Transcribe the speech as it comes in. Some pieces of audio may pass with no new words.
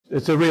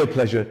It's a real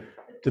pleasure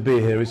to be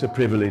here. It's a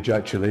privilege,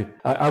 actually.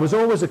 I was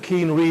always a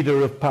keen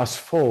reader of Pass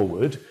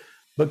Forward,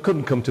 but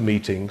couldn't come to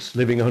meetings,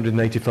 living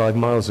 185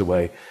 miles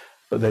away.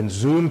 But then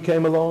Zoom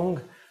came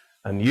along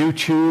and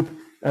YouTube,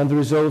 and the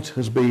result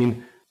has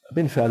been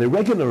fairly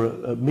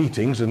regular at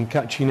meetings and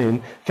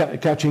catching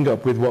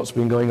up with what's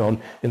been going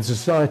on in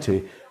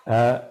society.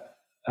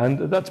 And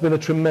that's been a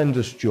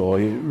tremendous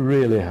joy, it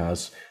really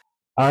has.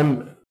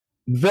 I'm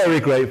very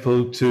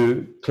grateful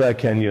to Claire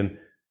Kenyon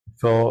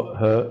for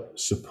her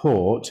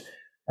support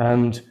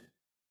and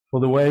for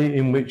the way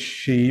in which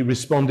she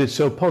responded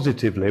so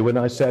positively when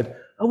I said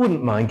I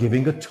wouldn't mind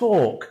giving a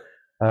talk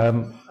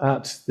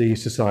at the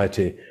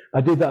Society.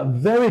 I did that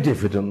very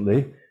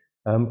diffidently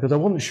because I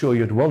wasn't sure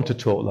you'd want to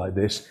talk like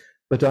this,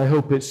 but I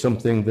hope it's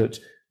something that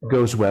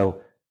goes well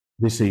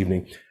this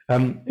evening.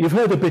 You've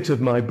heard a bit of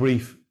my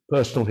brief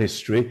personal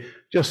history,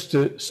 just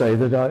to say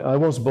that I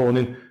was born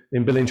in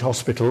Billinge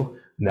Hospital,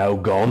 now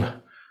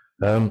gone,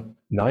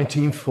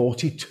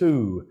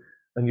 1942.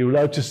 And you're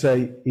allowed to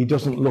say, he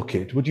doesn't look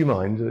it. Would you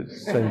mind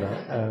saying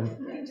that?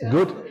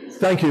 Good.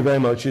 Thank you very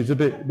much. It's a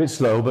bit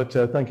slow, but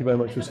thank you very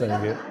much for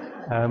saying it.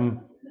 And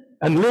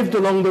lived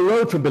along the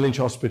road from Billinge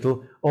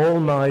Hospital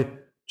all my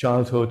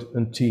childhood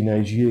and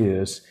teenage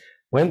years.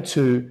 Went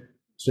to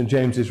St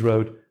James's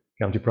Road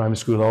County Primary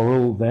School,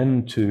 Oral,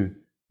 then to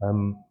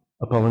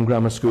Apollon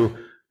Grammar School,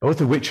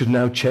 both of which have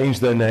now changed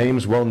their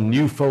names, one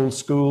Newfold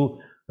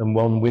School and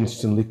one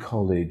Winstanley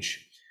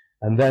College.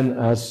 And then,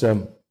 as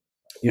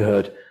you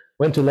heard,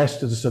 went to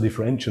Leicester to study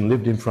French and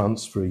lived in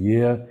France for a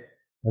year,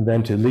 and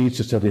then to Leeds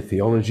to study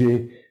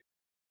theology,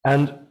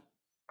 and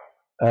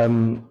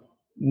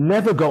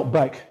never got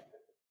back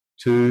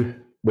to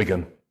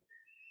Wigan.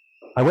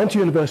 I went to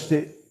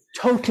university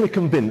totally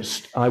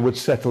convinced I would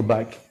settle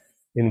back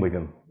in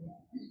Wigan.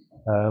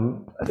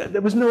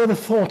 There was no other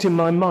thought in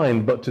my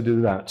mind but to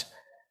do that.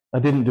 I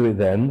didn't do it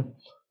then.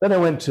 Then I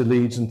went to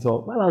Leeds and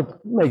thought, well, I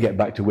may get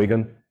back to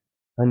Wigan.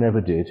 I never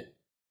did.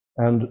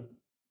 And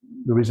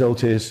the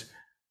result is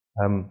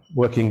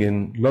working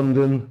in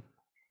London,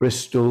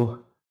 Bristol,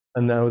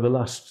 and now the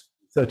last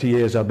 30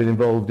 years I've been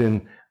involved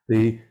in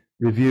the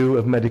review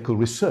of medical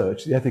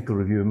research, the ethical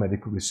review of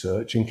medical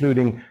research,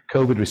 including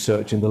COVID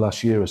research in the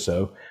last year or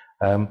so.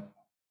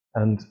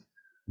 And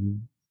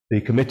the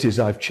committees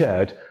I've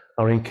chaired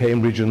are in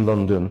Cambridge and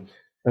London,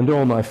 and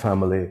all my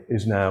family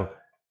is now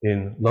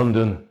in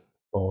London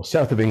or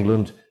south of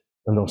England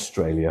and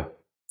Australia.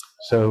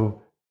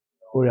 So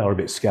we are a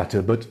bit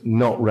scattered, but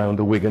not round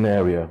the Wigan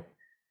area.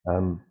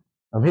 I'm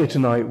here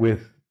tonight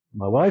with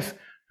my wife,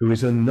 who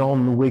is a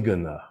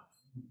non-Wiganer.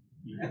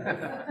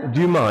 Do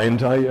you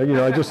mind?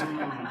 I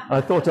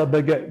thought I'd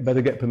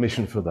better get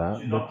permission for that.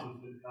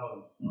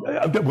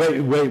 But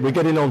wait, we're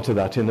getting on to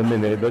that in a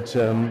minute. But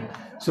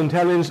St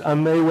Helens, I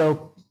may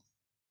well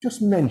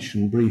just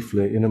mention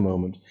briefly in a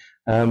moment.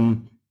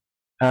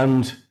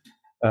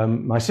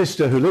 My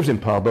sister, who lives in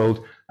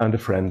Parbold, and a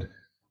friend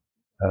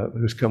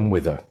who's come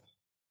with her.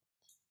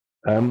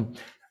 And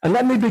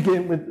let me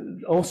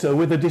begin also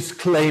with a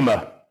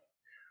disclaimer.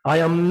 I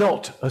am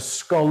not a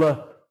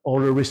scholar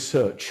or a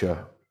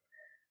researcher.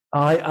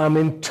 I am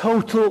in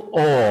total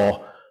awe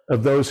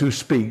of those who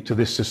speak to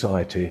this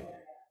society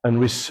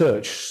and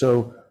research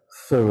so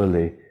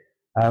thoroughly.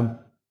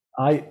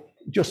 I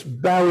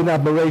just bow in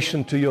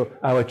admiration to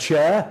our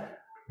chair,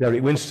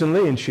 Derek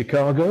Winstanley in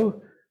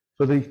Chicago,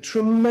 for the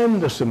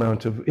tremendous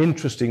amount of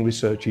interesting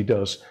research he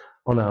does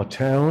on our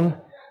town.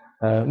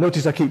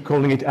 Notice I keep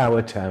calling it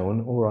our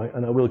town, all right,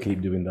 and I will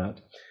keep doing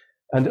that.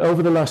 And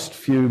over the last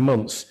few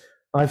months,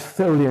 I've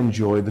thoroughly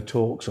enjoyed the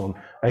talks on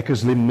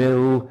Eckersley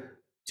Mill,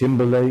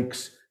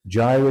 Timberlakes,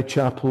 Gyra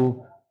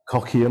Chapel,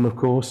 Cockham, of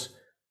course.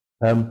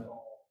 A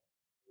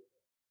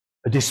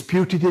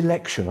disputed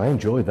election, I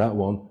enjoyed that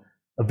one.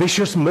 A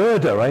vicious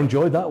murder, I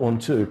enjoyed that one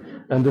too,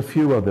 and a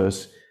few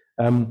others.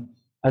 And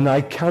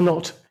I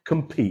cannot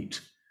compete.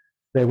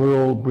 They were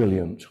all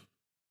brilliant.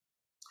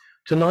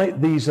 Tonight,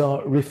 these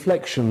are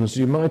reflections,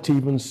 you might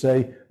even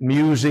say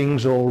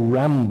musings or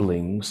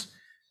ramblings,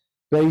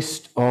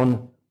 based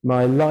on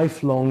my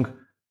lifelong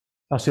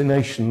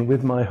fascination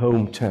with my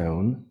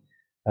hometown,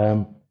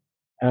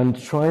 and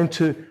trying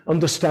to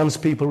understand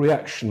people's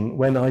reaction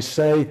when I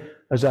say,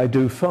 as I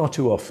do far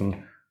too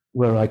often,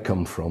 where I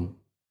come from.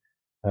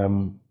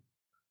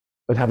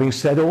 But having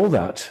said all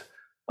that,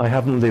 I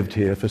haven't lived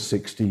here for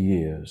 60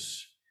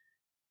 years.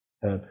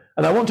 And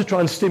I want to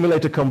try and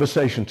stimulate a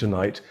conversation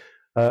tonight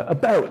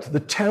about the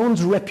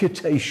town's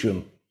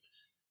reputation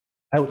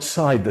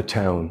outside the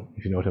town,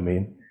 if you know what I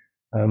mean.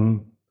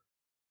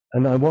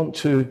 And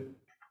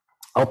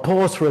I'll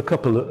pause for a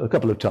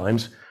couple of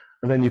times,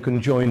 and then you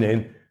can join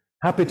in.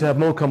 Happy to have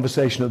more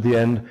conversation at the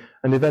end,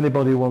 and if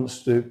anybody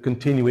wants to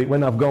continue it,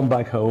 when I've gone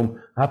back home,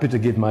 happy to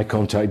give my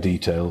contact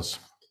details.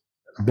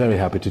 Very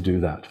happy to do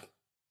that.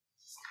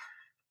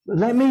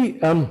 Let me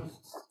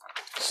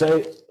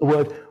say a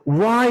word.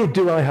 Why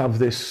do I have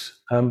this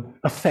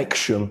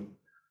affection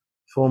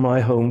for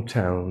my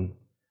hometown?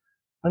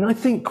 And I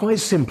think quite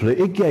simply,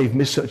 it gave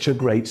me such a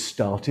great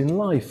start in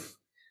life.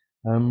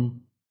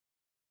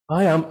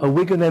 I am a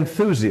Wigan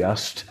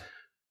enthusiast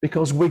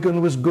because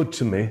Wigan was good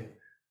to me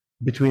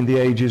between the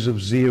ages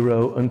of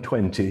 0 and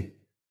 20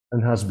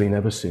 and has been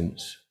ever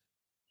since.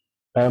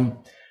 And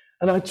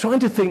I'm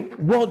trying to think,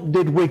 what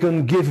did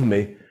Wigan give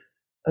me?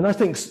 And I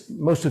think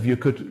most of you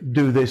could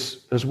do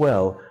this as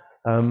well.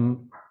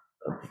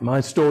 My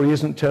story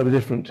isn't terribly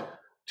different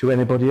to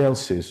anybody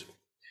else's.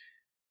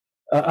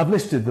 I've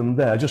listed them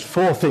there, just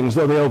 4 things,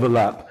 though they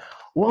overlap.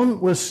 One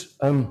was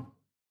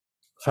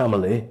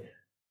family.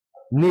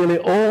 Nearly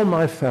all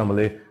my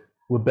family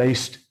were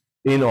based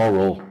in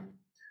Orrell.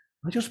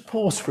 I just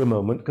paused for a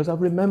moment because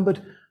I've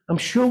remembered, I'm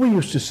sure we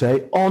used to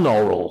say on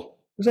Orrell.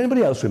 Does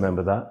anybody else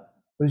remember that?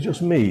 Or is it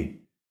just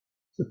me?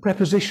 The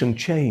preposition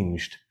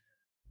changed.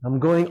 I'm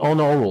going on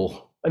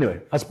Orrell.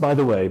 Anyway, that's by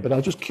the way, but I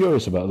was just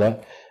curious about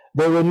that.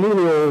 They were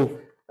nearly all,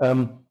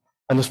 and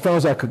as far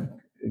as I could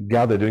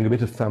gather, doing a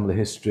bit of family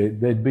history,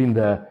 they'd been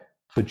there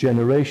for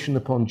generation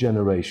upon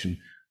generation.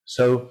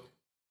 So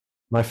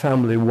my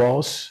family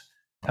was,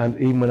 and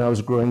even when I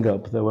was growing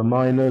up, there were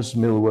miners,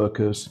 mill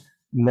workers,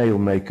 nail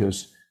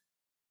makers,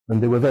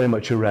 and they were very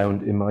much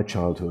around in my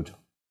childhood.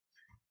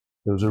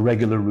 There was a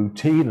regular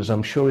routine, as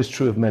I'm sure is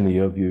true of many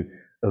of you,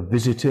 of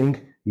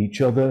visiting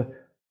each other,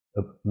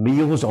 of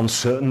meals on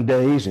certain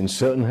days in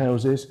certain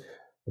houses,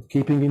 of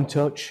keeping in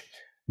touch.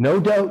 No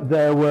doubt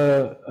there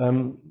were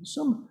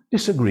some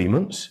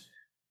disagreements,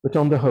 but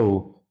on the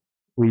whole,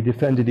 we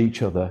defended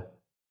each other.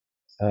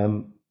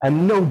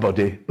 And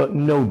nobody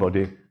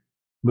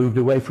moved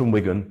away from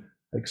Wigan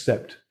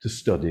except to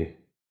study.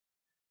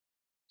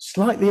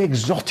 Slightly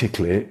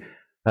exotically,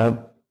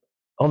 on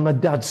my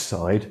dad's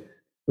side,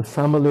 the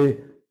family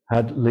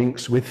had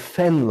links with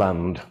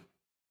Fenland.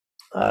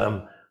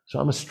 So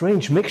I'm a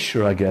strange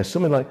mixture, I guess,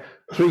 something like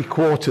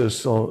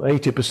 3/4 or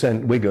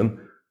 80% Wigan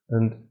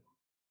and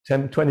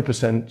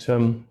 20%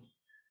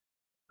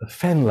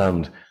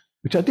 Fenland,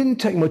 which I didn't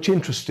take much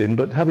interest in,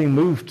 but having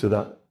moved to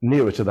that,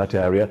 nearer to that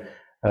area,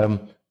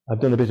 I've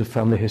done a bit of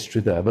family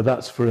history there, but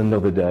that's for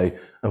another day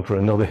and for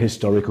another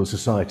historical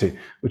society,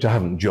 which I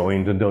haven't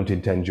joined and don't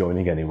intend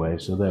joining anyway,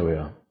 so there we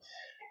are.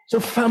 So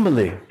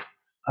family,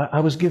 I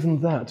was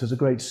given that as a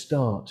great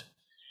start.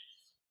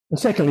 And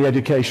secondly,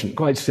 education,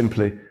 quite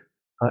simply,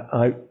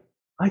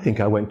 I think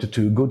I went to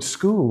 2 good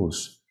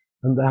schools,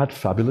 and they had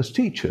fabulous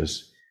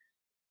teachers.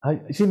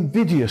 It's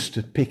invidious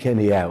to pick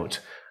any out,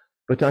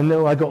 but I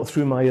know I got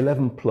through my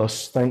 11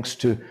 plus thanks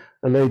to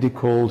a lady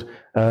called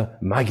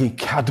Maggie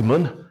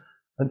Cadman,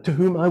 and to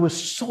whom I was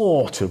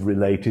sort of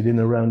related in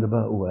a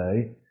roundabout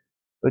way,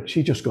 but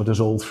she just got us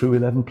all through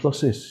 11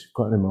 pluses,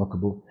 quite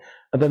remarkable.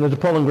 And then at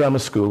Apollon Grammar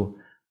School,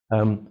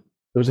 there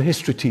was a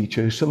history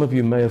teacher who some of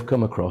you may have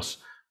come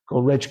across,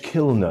 called Reg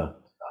Kilner,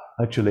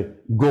 actually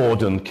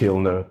Gordon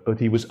Kilner, but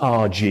he was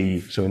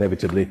RG, so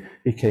inevitably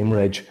he came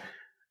Reg.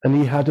 And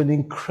he had an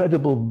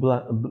incredible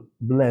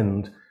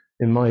blend,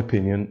 in my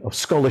opinion, of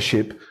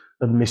scholarship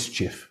and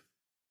mischief.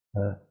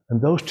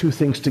 And those 2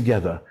 things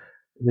together,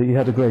 he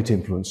had a great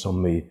influence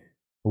on me,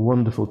 a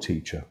wonderful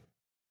teacher.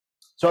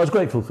 So I was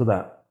grateful for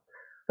that.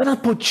 Then I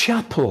put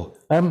chapel.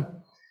 And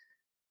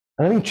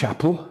in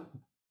chapel,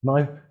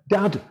 my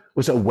dad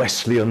was a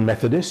Wesleyan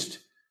Methodist.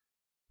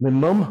 My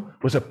mum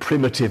was a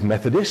primitive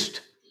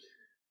Methodist.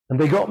 And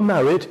they got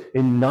married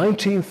in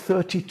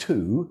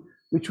 1932,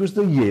 which was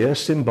the year,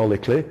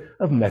 symbolically,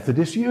 of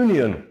Methodist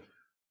Union,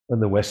 when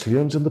the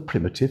Wesleyans and the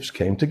Primitives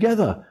came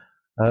together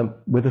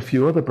with a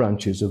few other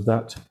branches of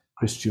that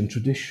Christian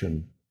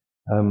tradition.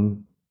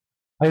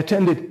 I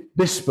attended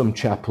Bispam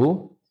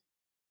Chapel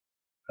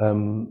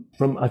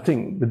from, I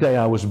think, the day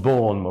I was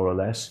born, more or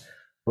less,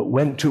 but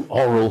went to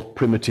Orrell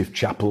Primitive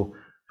Chapel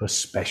for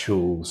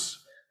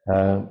specials.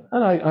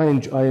 And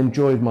I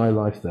enjoyed my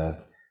life there.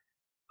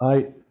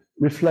 I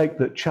reflect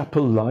that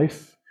chapel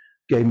life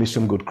gave me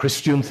some good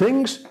Christian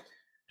things,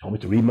 told me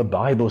to read my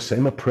Bible, say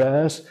my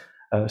prayers,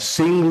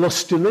 sing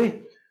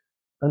lustily,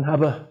 and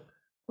have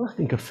I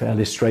think a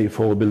fairly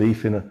straightforward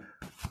belief in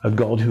a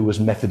God who was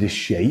Methodist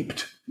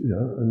shaped,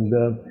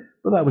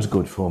 but that was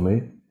good for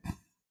me.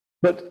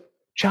 But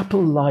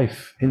chapel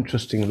life,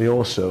 interestingly,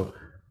 also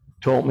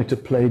taught me to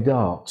play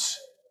darts,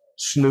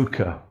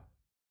 snooker,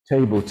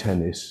 table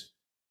tennis,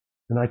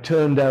 and I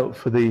turned out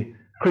for the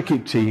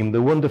cricket team,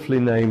 the wonderfully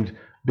named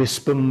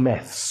Bispam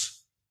Meths.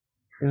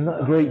 Isn't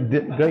that a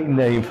great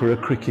name for a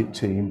cricket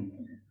team?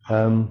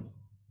 And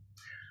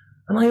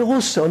I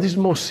also, and this is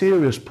a more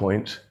serious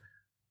point,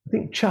 I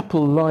think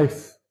chapel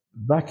life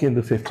back in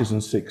the 50s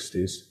and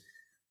 60s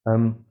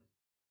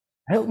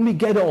helped me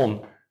get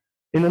on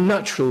in a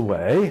natural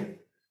way,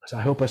 as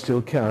I hope I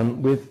still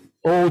can, with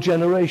all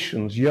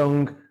generations,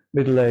 young,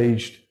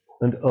 middle-aged,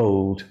 and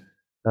old.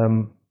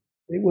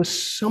 It was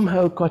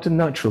somehow quite a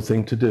natural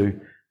thing to do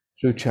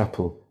through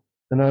chapel,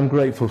 and I'm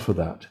grateful for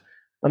that.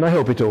 And I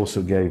hope it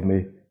also gave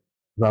me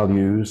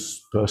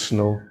values,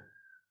 personal,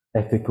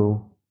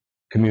 ethical,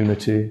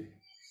 community,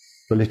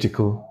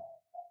 political,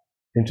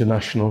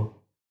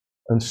 international,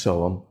 and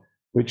so on,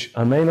 which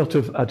I may not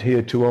have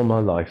adhered to all my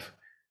life,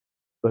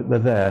 but they're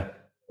there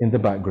in the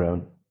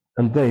background,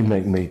 and they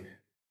make me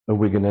a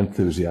Wigan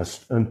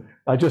enthusiast. And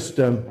I just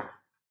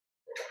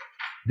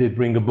did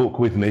bring a book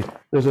with me.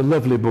 There's a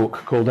lovely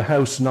book called A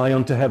House Nigh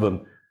Unto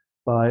Heaven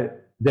by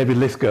David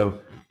Lithgow,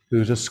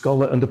 who's a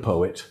scholar and a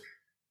poet.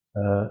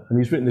 And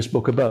he's written this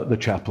book about the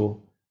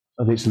chapel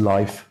and its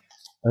life,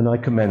 and I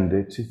commend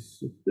it.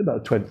 It's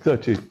about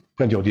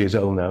 20 odd years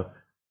old now,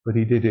 but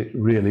he did it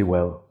really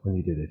well when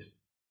he did it.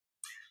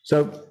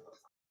 So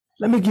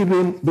let me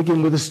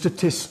begin with a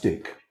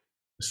statistic,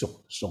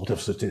 sort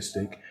of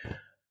statistic.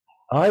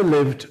 I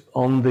lived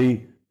on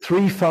the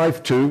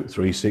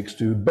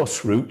 362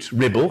 bus route,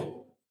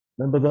 Ribble,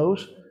 remember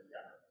those?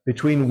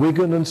 Between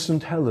Wigan and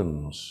St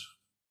Helens,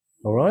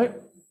 all right?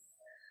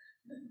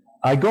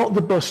 I got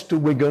the bus to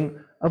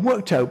Wigan, I've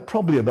worked out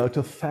probably about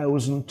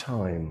 1,000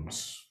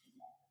 times.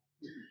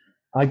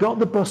 I got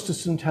the bus to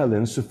St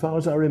Helens, so far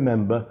as I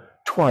remember,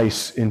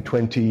 twice in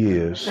 20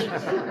 years.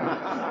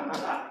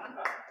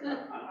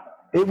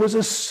 It was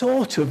a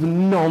sort of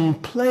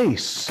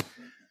non-place.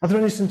 Are there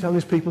any St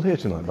Helens people here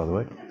tonight, by the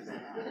way?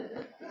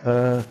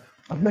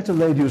 I've met a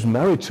lady who's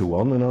married to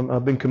one, and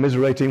I've been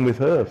commiserating with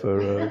her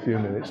for a few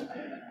minutes.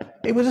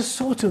 It was a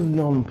sort of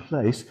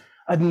non-place.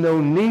 I had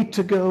no need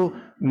to go,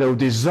 no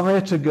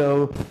desire to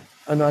go,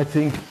 and I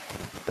think,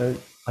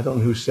 I don't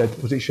know who said,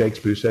 was it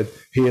Shakespeare who said,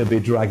 "Here be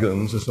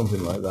dragons," or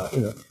something like that.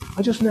 You know,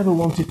 I just never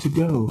wanted to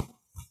go,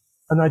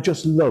 and I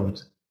just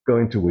loved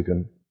going to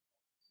Wigan.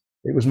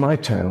 It was my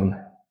town,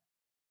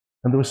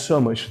 and there was so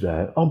much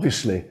there.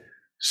 Obviously,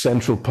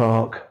 Central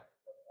Park,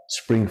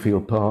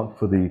 Springfield Park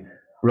for the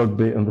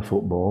rugby and the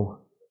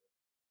football,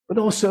 but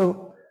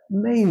also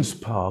Mains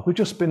Park. We've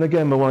just been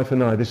again, my wife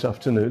and I,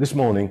 this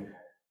morning,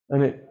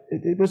 and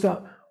it was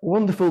that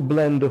wonderful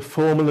blend of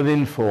formal and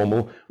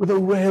informal with a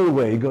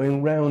railway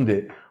going round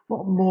it.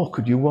 What more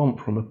could you want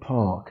from a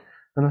park?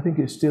 And I think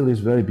it still is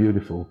very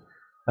beautiful.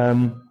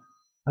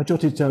 I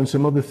jotted down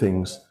some other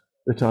things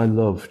that I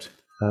loved.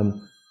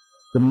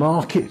 The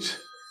market,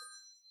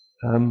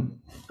 and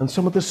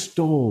some of the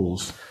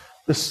stalls.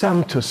 The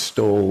Santa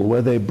stall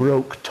where they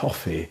broke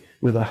toffee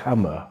with a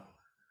hammer.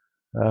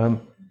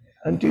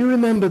 And do you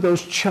remember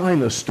those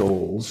china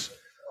stalls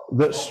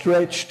that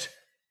stretched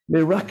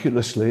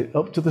miraculously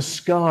up to the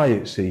sky,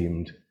 it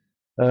seemed,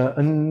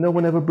 and no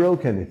one ever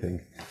broke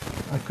anything?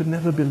 I could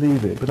never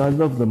believe it, but I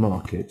loved the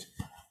market.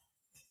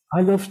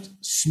 I loved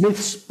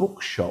Smith's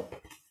bookshop,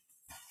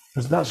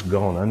 because that's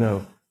gone, I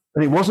know.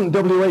 And it wasn't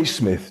W.H.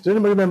 Smith. Does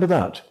anybody remember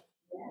that?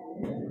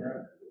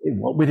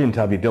 We didn't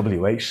have your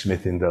W.H.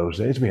 Smith in those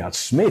days. We had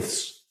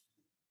Smith's,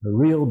 a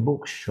real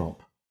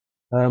bookshop.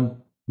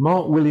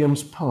 Mark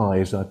Williams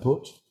pies, I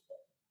put.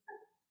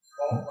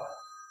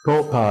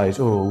 Pork pies,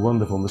 oh,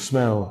 wonderful. And the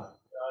smell.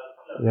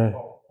 Yeah,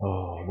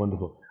 oh,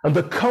 wonderful. And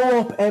the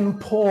Co-op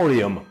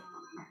Emporium.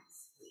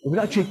 It was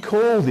actually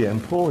called the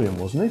Emporium,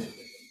 wasn't it?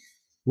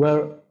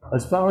 Where,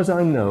 as far as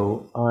I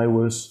know, I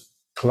was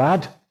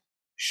clad,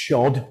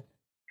 shod,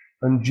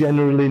 and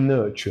generally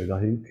nurtured. I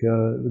think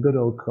the good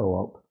old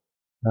Co-op.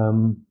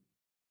 The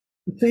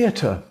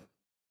theatres.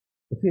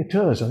 I think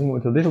I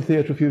went to the Little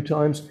Theatre a few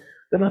times.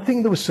 Then I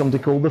think there was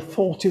something called the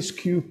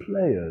Fortescue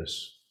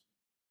Players.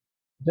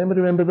 Does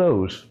anybody remember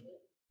those?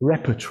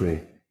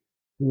 Repertory.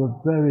 They were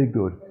very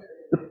good.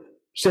 The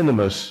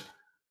cinemas.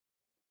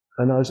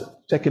 And I was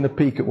taking a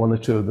peek at one or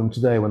two of them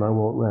today when I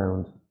walked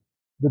round.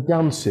 The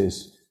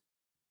dances.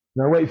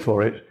 Now wait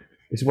for it.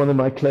 It's one of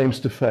my claims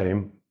to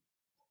fame.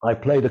 I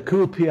played a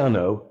cool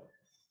piano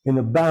in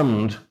a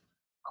band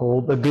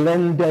called the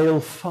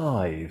Glendale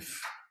Five.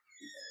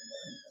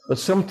 But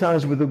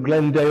sometimes with the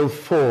Glendale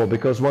Four,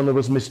 because one of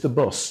us missed a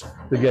bus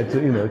to get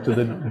to, to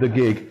the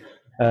gig.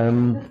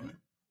 And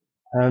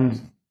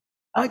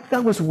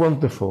that was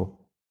wonderful.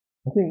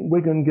 I think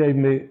Wigan gave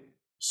me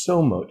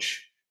so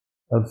much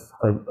of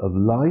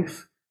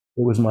life.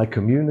 It was my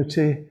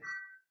community.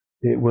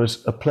 It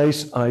was a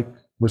place I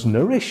was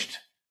nourished,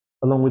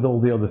 along with all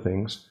the other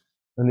things.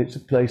 And it's a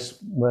place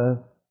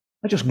where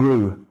I just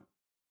grew.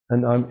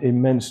 And I'm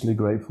immensely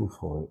grateful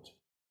for it.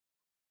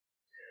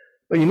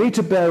 But you need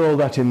to bear all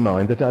that in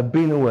mind, that I've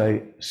been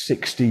away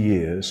 60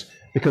 years,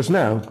 because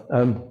now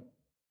I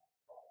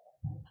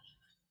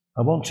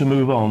want to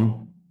move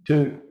on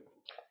to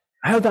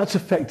how that's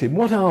affected.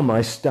 What are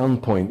my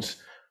standpoints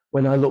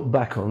when I look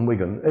back on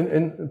Wigan?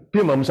 In a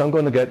few moments, I'm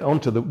going to get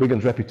onto the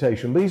Wigan's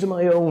reputation, but these are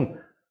my own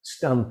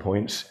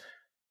standpoints,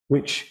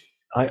 which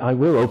I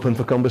will open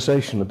for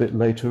conversation a bit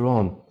later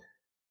on.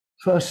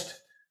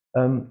 First,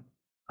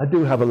 I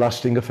do have a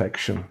lasting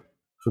affection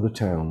for the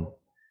town.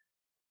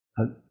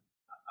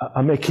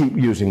 I may keep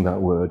using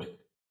that word.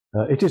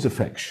 It is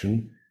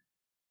affection,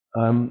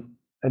 and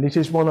it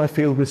is one I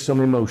feel with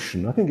some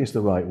emotion. I think it's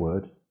the right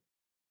word.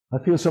 I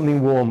feel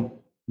something warm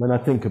when I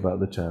think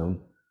about the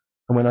town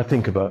and when I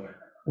think about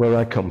where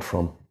I come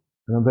from,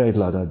 and I'm very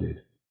glad I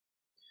did.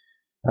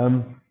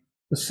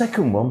 The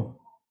second one,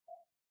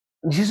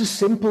 this is a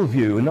simple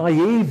view, a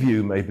naive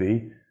view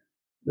maybe,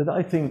 that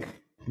I think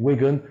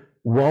Wigan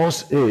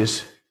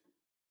is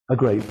a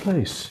great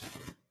place.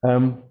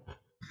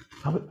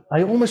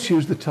 I almost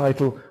use the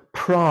title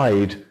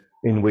Pride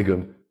in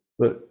Wigan,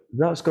 but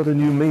that's got a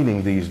new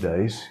meaning these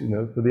days, you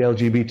know, for the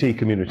LGBT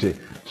community.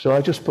 So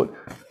I just put,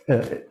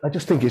 I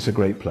just think it's a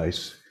great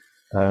place.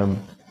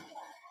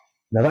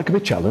 Now that can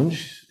be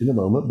challenged in a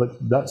moment, but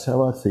that's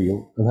how I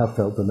feel and have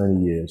felt for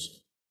many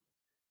years.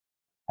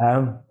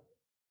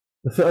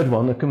 The third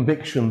one, a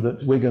conviction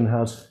that Wigan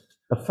has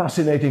a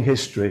fascinating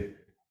history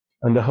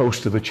and a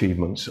host of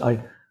achievements.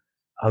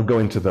 I'll go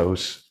into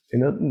those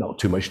in not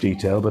too much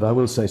detail, but I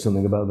will say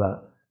something about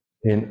that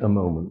in a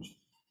moment.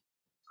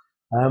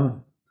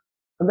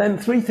 And then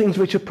three things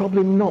which are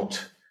probably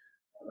not,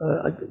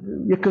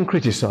 you can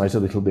criticize a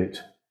little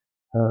bit,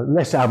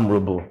 less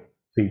admirable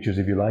features,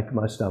 if you like,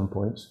 my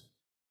standpoints.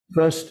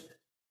 First,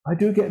 I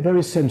do get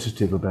very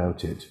sensitive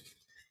about it,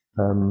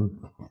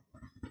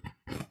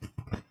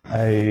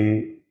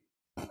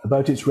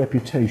 about its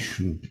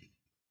reputation.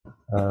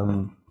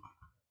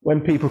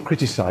 When people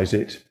criticize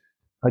it,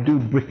 I do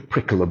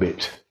prickle a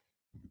bit,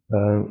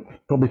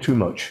 probably too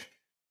much.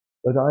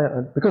 But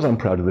because I'm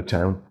proud of the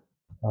town,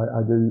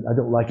 I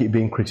don't like it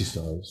being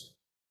criticized.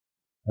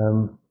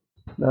 Now,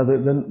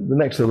 the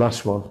next to the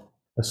last one,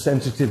 a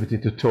sensitivity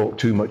to talk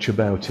too much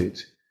about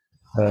it.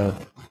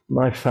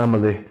 My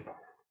family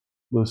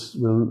will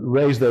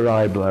raise their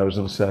eyebrows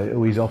and say,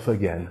 "Oh, he's off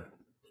again.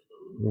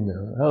 You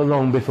know, how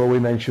long before we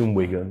mention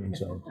Wigan?" and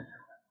so on.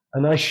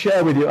 And I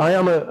share with you, I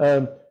am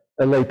a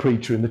lay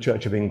preacher in the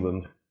Church of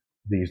England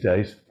these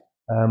days,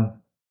 and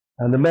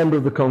a member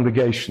of the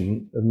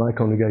congregation, of my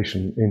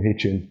congregation in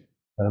Hitchin,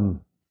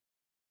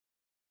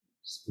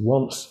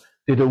 once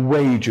did a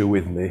wager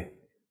with me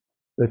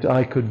that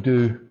I could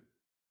do,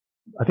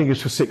 I think it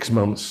was for 6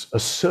 months, a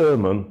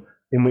sermon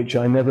in which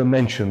I never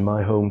mentioned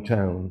my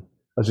hometown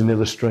as an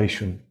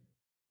illustration.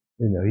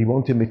 You know, he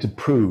wanted me to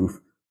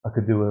prove I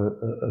could do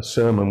a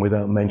sermon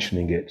without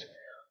mentioning it.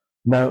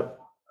 Now,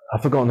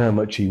 I've forgotten how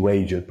much he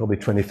wagered, probably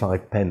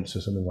 25 pence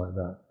or something like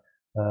that.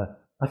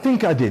 I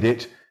think I did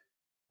it,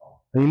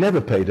 and he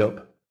never paid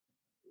up.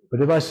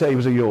 But if I say he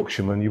was a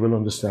Yorkshireman, you will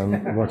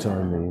understand what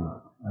I mean.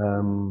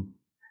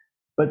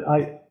 But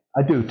I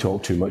do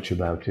talk too much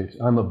about it.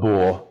 I'm a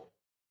bore,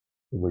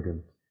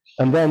 Wigan.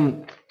 And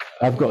then,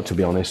 I've got to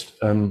be honest,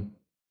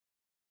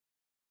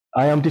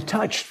 I am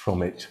detached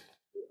from it,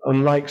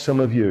 unlike some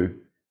of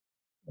you.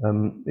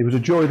 It was a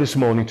joy this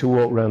morning to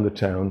walk around the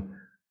town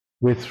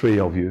with 3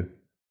 of you,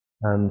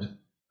 and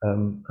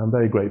I'm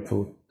very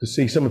grateful to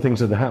see some of the things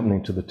that are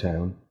happening to the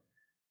town,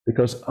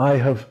 because I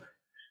have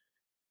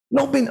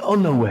not been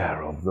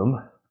unaware of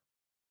them,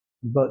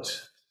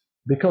 but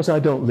because I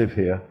don't live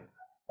here,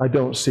 I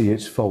don't see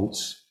its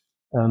faults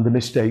and the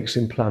mistakes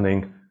in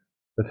planning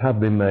that have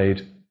been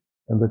made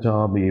and that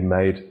are being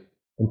made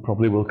and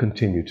probably will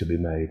continue to be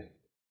made.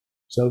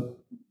 So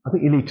I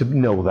think you need to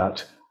know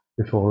that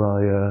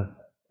before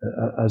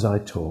as I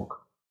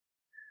talk.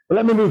 But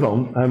let me move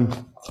on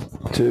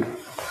to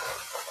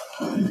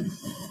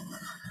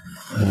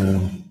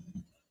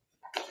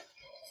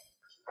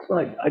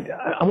right.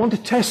 I want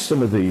to test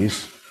some of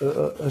these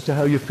as to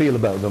how you feel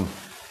about them.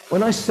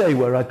 When I say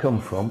where I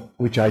come from,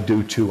 which I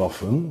do too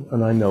often,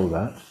 and I know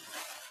that,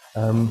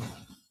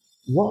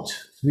 what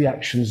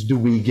reactions do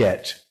we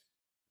get?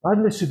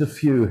 I've listed a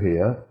few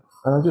here,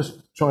 and I'll just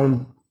try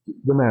and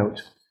them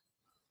out.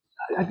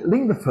 I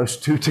link the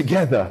first two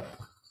together.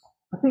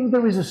 I think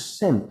there is a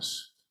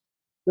sense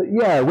that,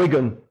 yeah,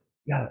 Wigan,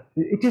 yeah,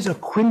 it is a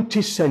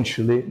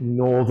quintessentially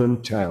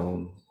northern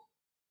town.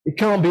 It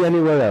can't be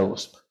anywhere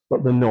else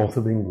but the north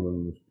of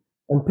England.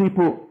 And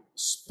people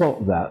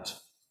spot that.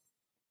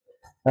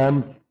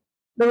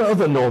 There are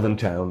other northern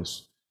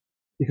towns.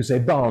 You could say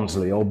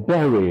Barnsley or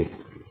Bury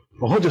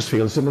or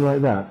Huddersfield, something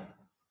like that.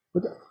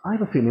 But I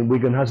have a feeling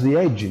Wigan has the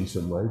edge in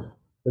some ways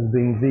of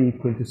being the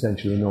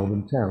quintessentially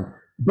northern town.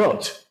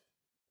 But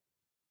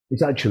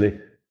it's actually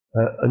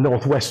a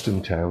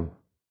northwestern town,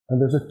 and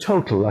there's a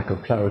total lack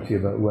of clarity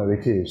about where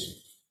it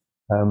is.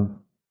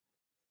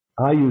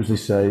 I usually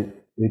say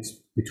it's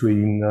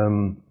between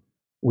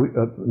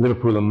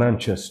Liverpool and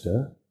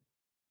Manchester,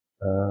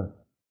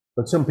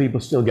 but some people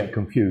still get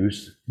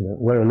confused. You know,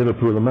 where are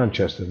Liverpool and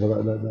Manchester?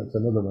 Well, that's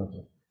another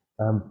matter.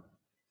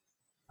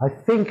 I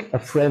think a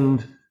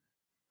friend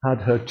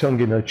had her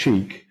tongue in her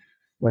cheek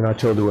when I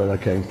told her where I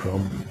came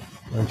from,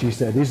 and she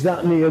said, "Is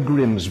that near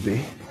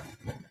Grimsby?"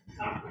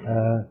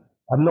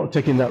 I'm not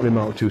taking that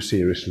remark too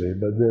seriously,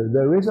 but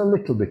there is a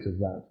little bit of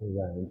that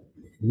around.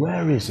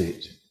 Where is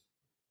it?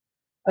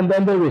 And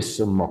then there is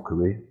some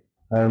mockery.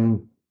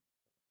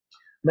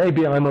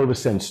 Maybe I'm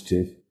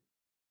oversensitive,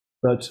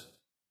 but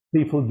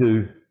people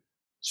do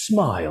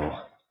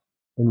smile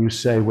when you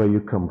say where you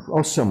come from,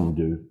 or some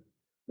do.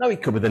 Now,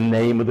 it could be the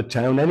name of the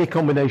town, any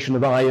combination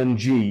of I and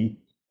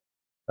G.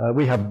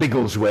 We have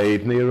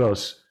Biggleswade near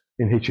us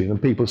in Hitchin, and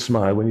people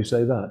smile when you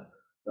say that.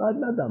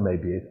 That may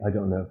be it, I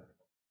don't know.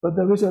 But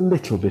there is a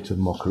little bit of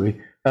mockery.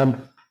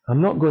 I'm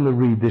not going to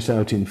read this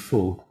out in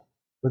full,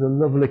 but a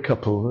lovely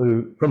couple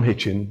who, from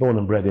Hitchin, born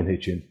and bred in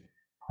Hitchin,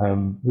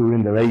 who were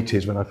in their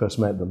 80s when I first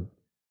met them,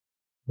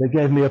 they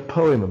gave me a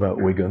poem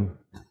about Wigan.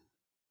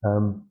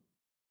 And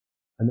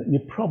you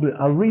probably,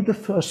 I'll read the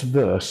first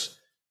verse.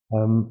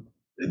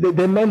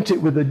 They meant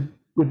it with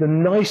the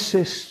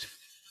nicest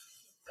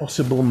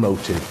possible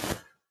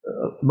motive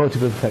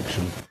of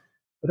affection.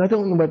 But I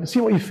don't know about,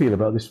 see what you feel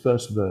about this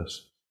first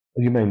verse,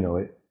 as you may know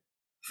it.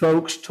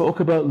 Folks talk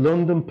about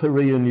London,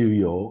 Paris, and New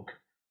York,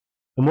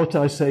 and what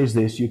I say is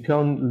this: you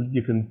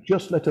can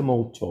just let them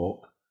all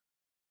talk.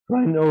 For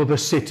I know of a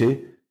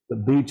city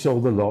that beats all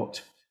the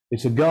lot.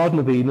 It's a Garden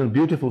of Eden, a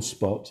beautiful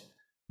spot.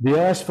 The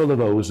air's full of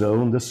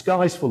ozone, the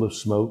sky's full of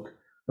smoke,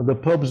 and the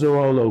pubs are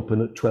all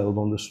open at 12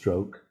 on the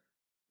stroke.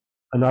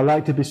 And I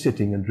like to be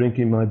sitting and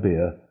drinking my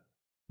beer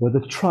where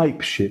the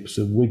tripe ships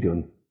of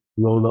Wigan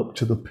roll up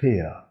to the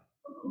pier.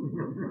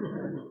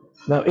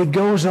 Now, it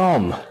goes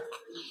on,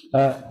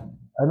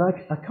 and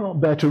I can't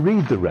bear to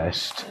read the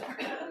rest,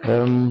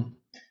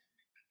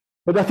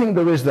 but I think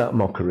there is that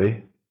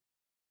mockery,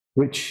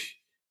 which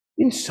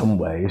in some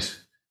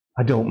ways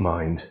I don't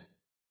mind.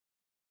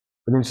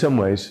 But in some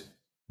ways,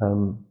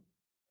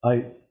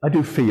 I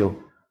do feel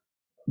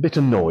a bit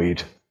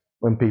annoyed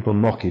when people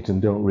mock it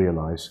and don't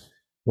realise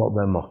what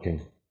they're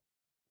mocking.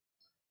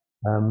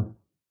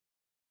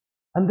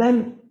 And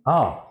then,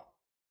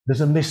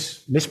 there's a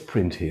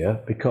misprint here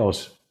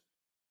because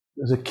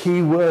there's a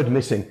key word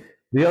missing.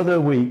 The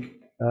other week,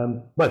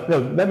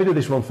 let me do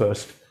this one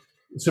first.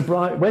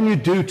 When you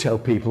do tell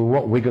people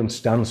what Wigan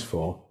stands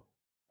for,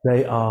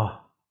 they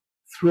are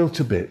thrilled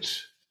to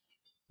bits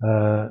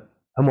and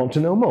want to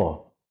know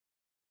more.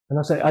 And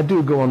I say, I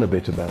do go on a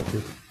bit about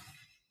it.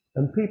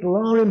 And people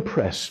are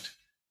impressed.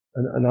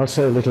 And I'll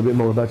say a little bit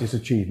more about its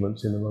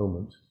achievements in a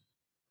moment.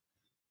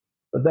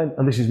 But then,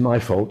 and this is my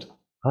fault,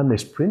 I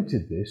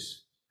misprinted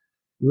this.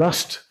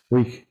 Last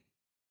week,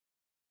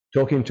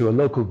 talking to a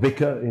local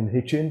vicar in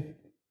Hitchin,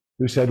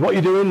 who said, "What are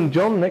you doing,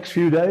 John, next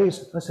few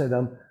days?" I said,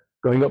 "I'm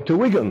going up to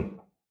Wigan,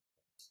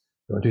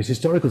 going to his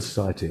historical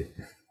society."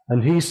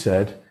 And he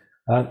said,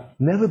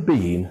 "Never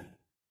been,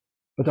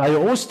 but I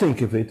always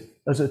think of it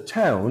as a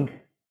town,"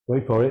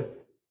 wait for it,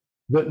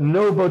 "that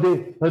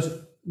nobody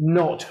has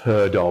not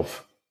heard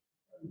of."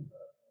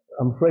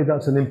 I'm afraid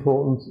that's an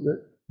important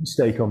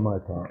mistake on my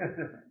part.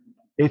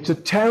 It's a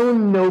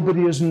town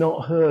nobody has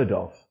not heard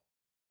of.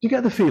 Do you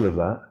get the feel of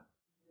that?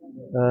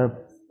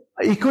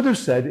 He could have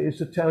said it's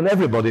a town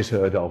everybody's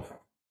heard of.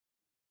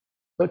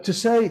 But to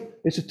say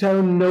it's a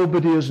town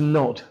nobody has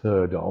not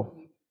heard of,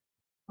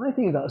 I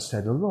think that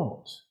said a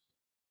lot.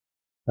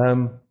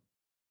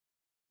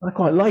 I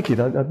quite like it.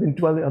 I've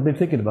been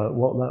thinking about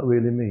what that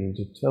really means.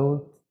 A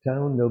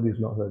town nobody's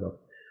not heard of.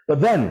 But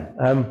then,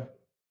 I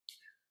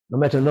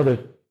met another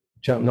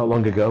chap not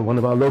long ago, one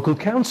of our local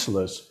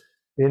councillors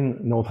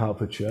in North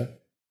Hertfordshire,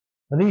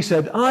 and he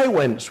said, "I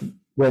went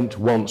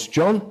once,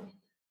 John.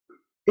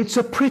 It's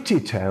a pretty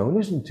town,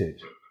 isn't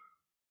it?"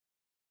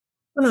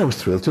 And I was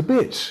thrilled to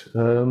bits,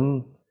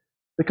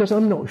 because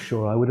I'm not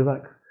sure I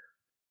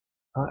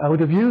would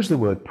have used the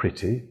word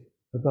pretty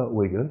about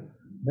Wigan.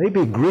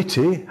 Maybe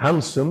gritty,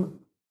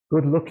 handsome,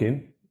 good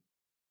looking,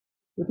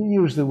 but he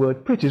used the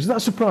word pretty. Does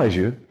that surprise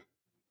you?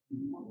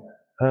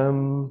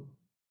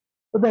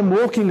 But then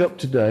walking up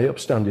today, up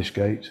Standish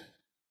Gate,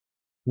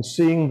 and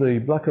seeing the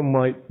black and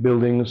white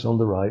buildings on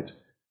the right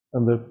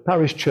and the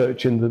parish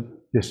church in the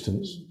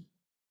distance,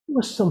 there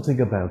was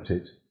something about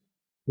it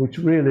which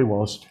really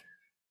was,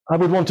 I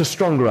would want a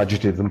stronger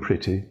adjective than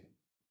pretty,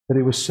 but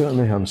it was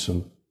certainly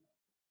handsome.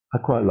 I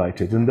quite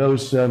liked it, and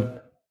those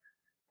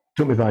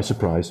took me by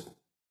surprise.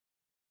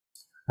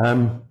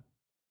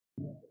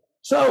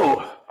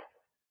 So,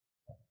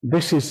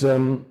 this is,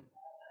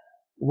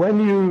 when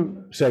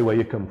you say where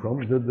you come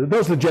from,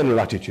 those are the general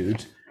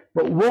attitudes,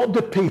 but what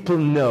do people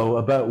know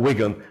about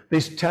Wigan,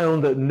 this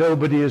town that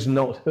nobody has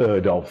not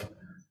heard of,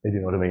 if you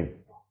know what I mean?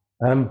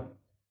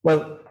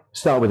 Well,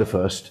 start with the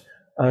first.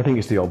 I think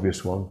it's the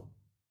obvious one,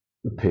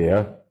 the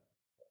pier,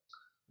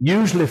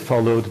 usually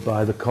followed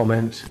by the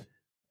comment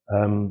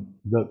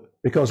that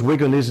because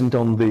Wigan isn't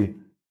on the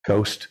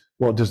coast,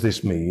 what does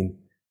this mean?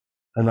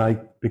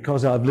 And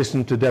because I've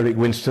listened to Derek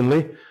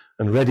Winstanley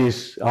and read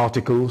his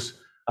articles,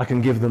 I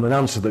can give them an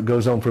answer that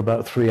goes on for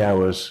about 3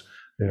 hours.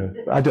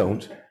 I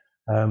don't.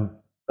 But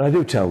I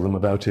do tell them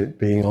about it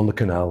being on the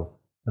canal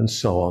and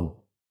so on.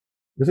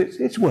 Because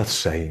it's worth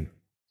saying.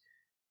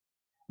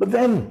 But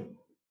then,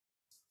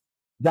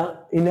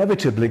 that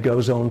inevitably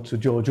goes on to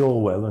George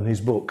Orwell and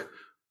his book,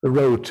 The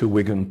Road to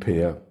Wigan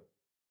Pier.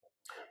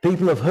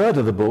 People have heard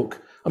of the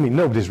book. I mean,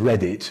 nobody's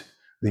read it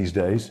these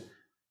days.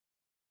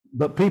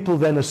 But people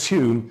then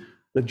assume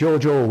that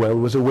George Orwell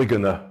was a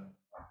Wiganer.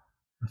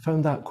 I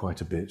found that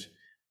quite a bit.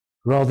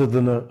 Rather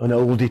than an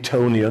old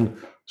Etonian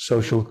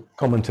social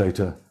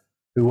commentator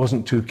who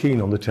wasn't too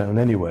keen on the town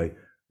anyway,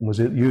 and was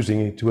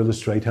using it to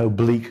illustrate how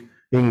bleak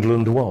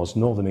England was,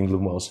 Northern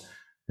England was,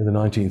 in the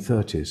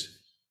 1930s.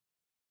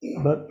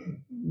 But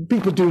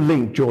people do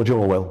link George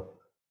Orwell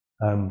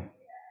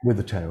with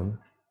the town.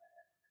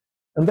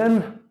 And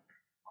then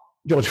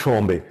George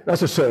Formby,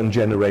 that's a certain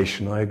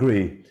generation, I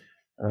agree.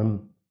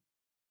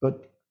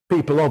 But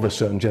people of a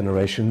certain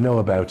generation know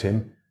about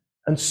him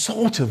and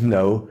sort of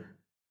know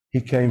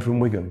he came from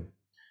Wigan.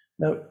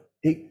 Now,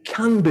 it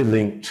can be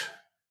linked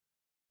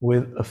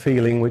with a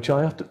feeling which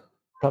I have to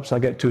perhaps I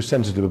get too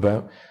sensitive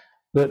about,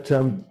 that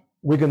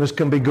Wiganers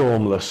can be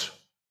gormless,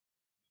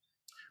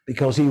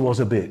 because he was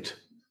a bit.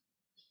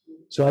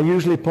 So I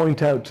usually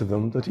point out to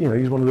them that,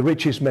 he's one of the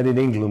richest men in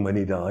England when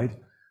he died,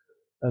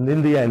 and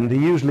in the end, he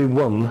usually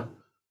won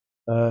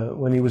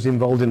when he was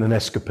involved in an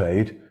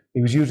escapade.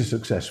 He was usually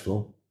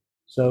successful.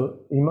 So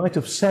he might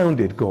have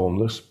sounded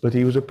gormless, but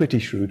he was a pretty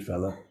shrewd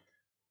fella.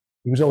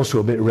 He was also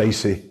a bit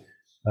racy,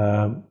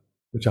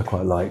 which I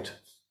quite liked.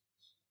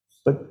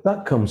 But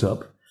that comes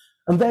up.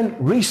 And then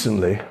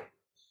recently,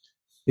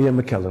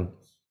 Ian McKellen.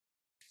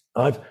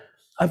 I've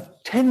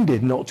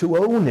tended not to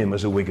own him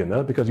as a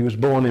Wiganer because he was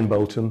born in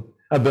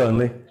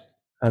Burnley,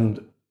 and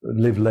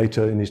lived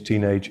later in his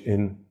teenage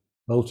in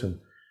Bolton.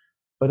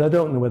 But I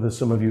don't know whether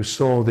some of you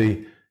saw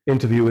the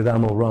interview with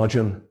Amal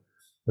Rajan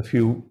a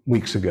few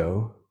weeks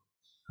ago.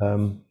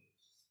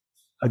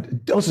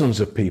 Dozens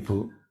of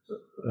people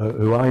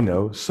who I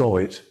know saw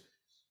it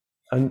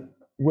and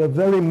were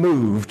very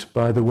moved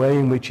by the way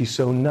in which he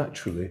so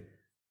naturally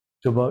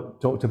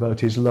talked about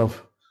his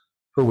love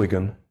for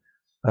Wigan,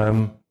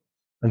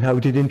 and how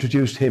it had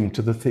introduced him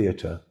to the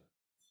theatre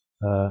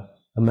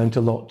and meant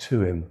a lot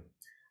to him.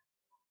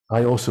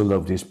 I also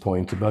loved his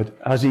point about,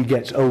 as he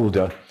gets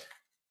older,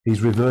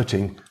 he's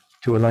reverting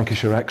to a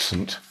Lancashire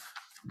accent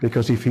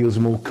because he feels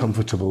more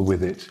comfortable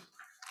with it.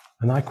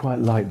 And I quite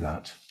like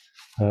that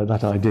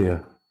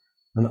idea.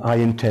 And I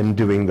intend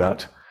doing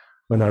that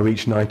when I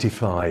reach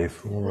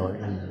 95. All right.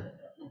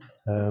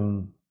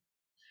 And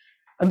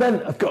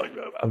then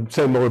I'll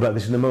say more about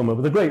this in a moment,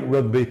 but the great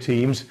rugby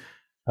teams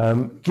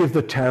give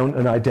the town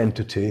an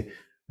identity,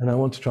 and I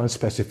want to try and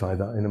specify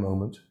that in a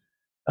moment.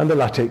 And the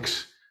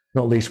Latics,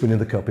 not least winning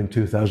the Cup in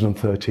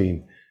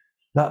 2013.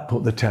 That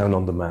put the town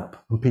on the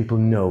map, and people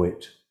know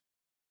it.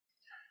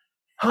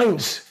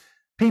 Heinz,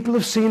 people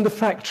have seen The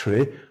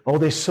Factory, or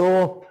they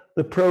saw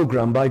the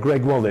programme by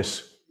Greg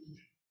Wallace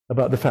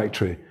about the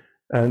factory,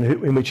 and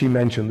in which he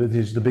mentioned that it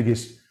is the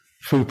biggest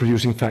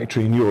food-producing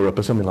factory in Europe,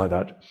 or something like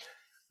that.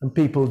 And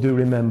people do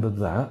remember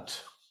that.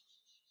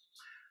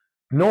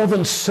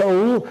 Northern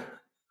Soul,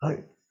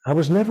 I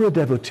was never a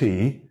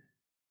devotee,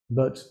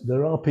 but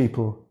there are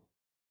people,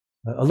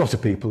 a lot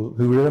of people,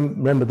 who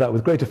remember that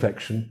with great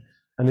affection,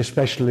 and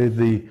especially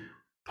the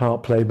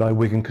part played by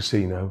Wigan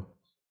Casino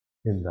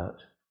in that.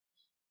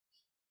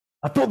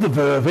 I put the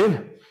Verve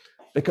in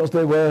because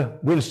they were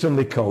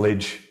Winstanley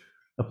College,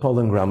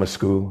 Apollon Grammar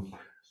School,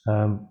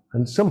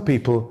 and some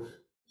people,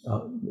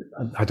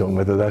 I don't know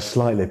whether they're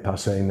slightly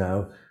passé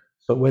now,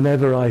 but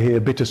whenever I hear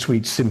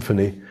Bittersweet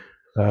Symphony,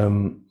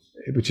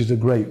 which is a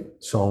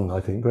great song,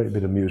 I think, great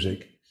bit of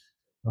music,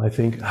 I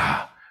think,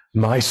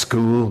 my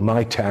school,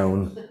 my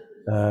town,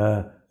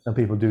 and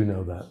people do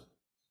know that.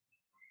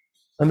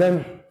 And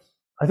then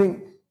I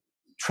think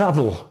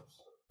travel,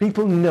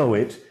 people know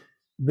it.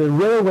 The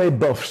railway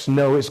buffs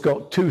know it's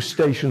got 2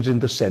 stations in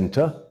the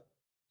centre,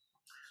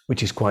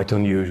 which is quite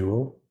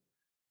unusual.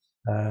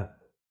 And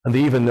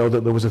they even know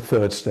that there was a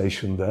 3rd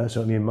station there,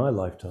 certainly in my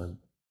lifetime.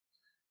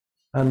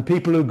 And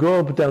people who go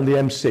up down the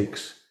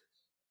M6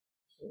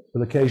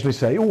 will occasionally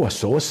say, I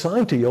saw a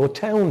sign to your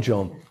town,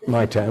 John,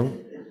 my town.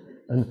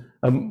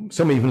 And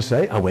some even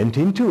say, I went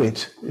into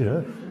it,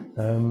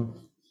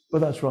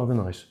 but that's rather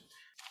nice.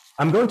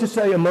 I'm going to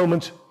say a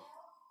moment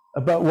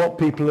about what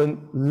people are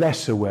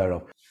less aware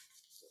of.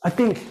 I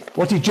think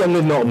what is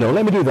generally not known,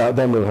 let me do that,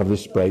 then we'll have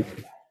this break.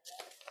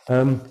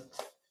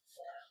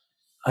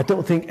 I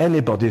don't think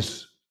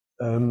anybody's,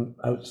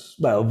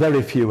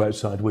 very few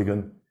outside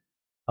Wigan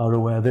are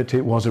aware that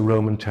it was a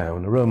Roman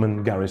town, a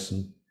Roman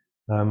garrison.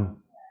 Though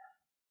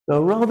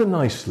rather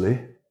nicely,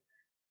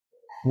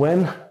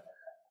 when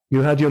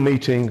you had your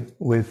meeting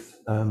with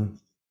from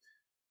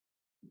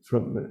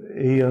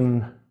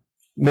Ian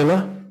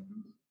Miller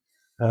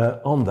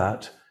on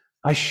that,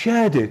 I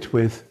shared it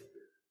with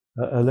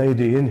a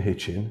lady in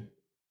Hitchin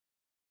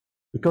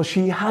because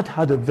she had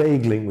had a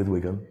vague link with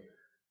Wigan,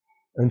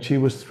 and she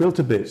was thrilled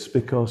to bits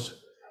because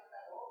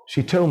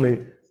she told me,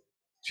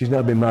 she's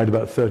now been married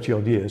about 30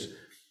 odd years,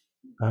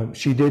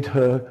 she did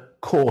her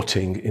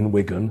courting in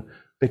Wigan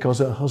because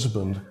her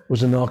husband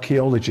was an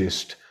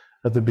archaeologist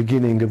at the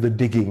beginning of the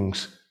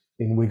diggings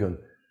in Wigan,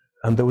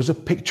 and there was a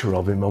picture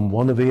of him on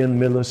one of Ian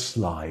Miller's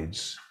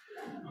slides.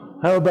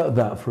 How about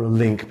that for a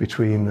link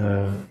between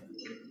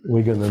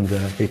Wigan and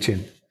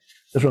Hitchin?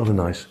 That's rather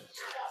nice.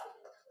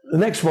 The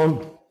next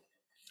one,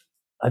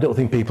 I don't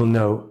think people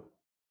know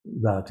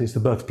that it's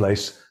the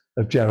birthplace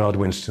of Gerard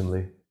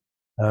Winstanley.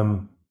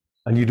 And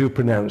you do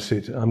pronounce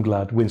it, I'm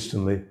glad,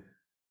 Winstanley,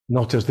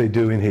 not as they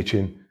do in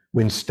Hitchin,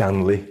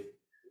 Winstanley.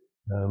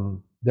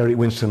 Derek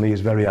Winstanley is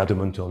very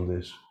adamant on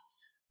this.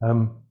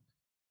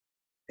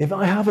 If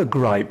I have a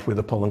gripe with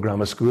Apollon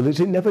Grammar School, it's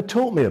it never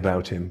taught me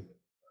about him.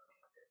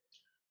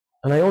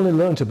 And I only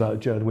learnt about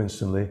Gerard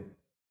Winstanley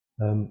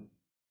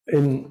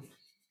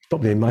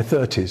probably in my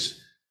 30s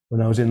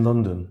when I was in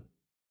London.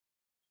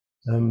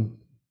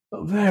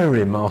 Very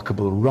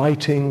remarkable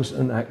writings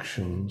and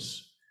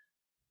actions.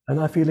 And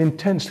I feel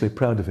intensely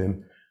proud of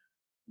him.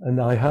 And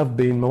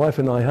my wife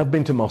and I have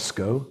been to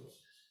Moscow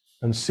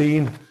and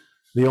seen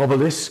the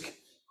obelisk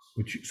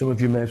which some of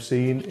you may have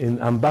seen in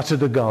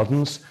Ambassador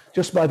Gardens,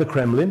 just by the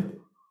Kremlin.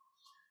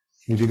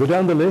 If you go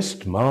down the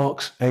list,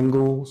 Marx,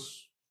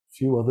 Engels, a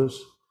few others.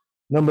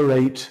 Number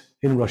 8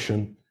 in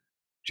Russian,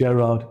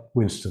 Gerard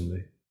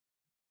Winstanley.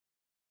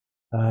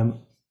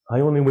 I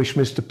only wish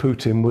Mr.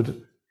 Putin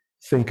would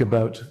think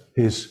about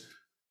his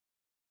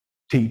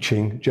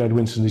teaching, Gerard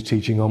Winstanley's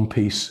teaching on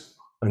peace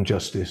and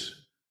justice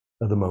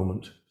at the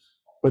moment.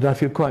 But I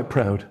feel quite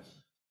proud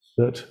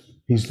that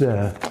he's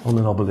there on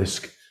an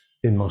obelisk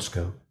in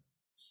Moscow.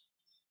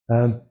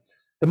 The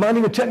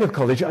Mining and Technical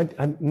College,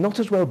 I'm not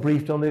as well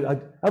briefed on it.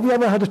 Have you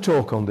ever had a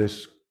talk on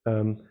this,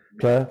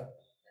 Claire?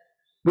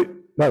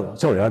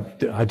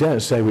 I dare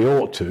say we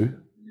ought to,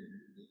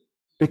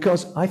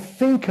 because I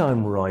think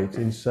I'm right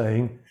in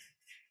saying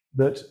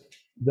that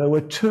there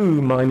were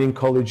 2 mining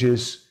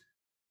colleges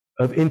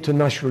of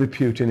international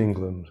repute in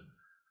England.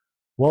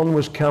 One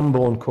was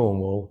Camborne,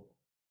 Cornwall,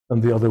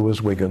 and the other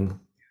was Wigan.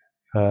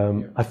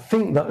 I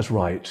think that is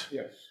right.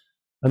 Yes.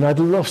 And I'd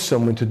love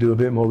someone to do a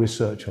bit more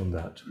research on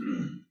that.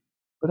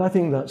 But I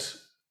think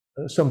that's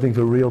something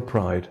for real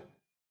pride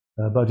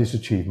about his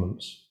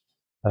achievements.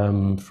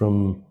 But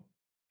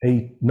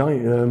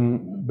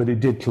it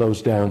did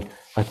close down,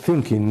 I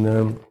think,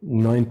 in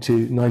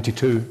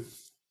 92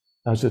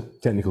 as a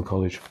technical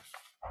college.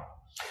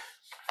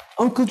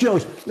 Uncle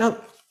Joe's. Now,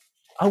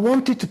 I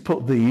wanted to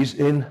put these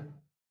in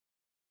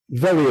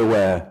very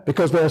aware,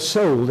 because they're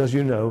sold, as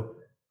you know,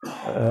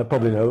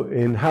 probably know,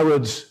 in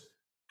Harrods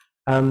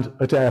and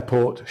at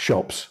airport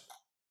shops.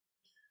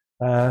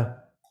 But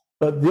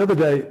the other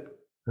day,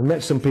 I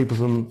met some people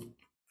from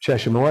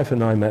Cheshire. My wife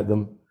and I met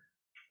them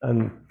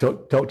and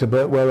talked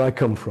about where I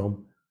come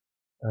from.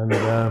 And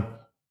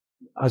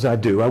as I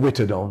do, I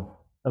wittered on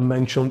and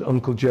mentioned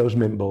Uncle Joe's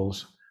mint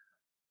balls.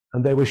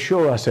 And they were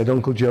sure I said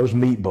Uncle Joe's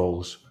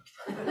meatballs.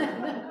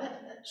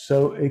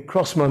 So it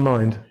crossed my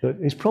mind that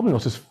it's probably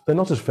they're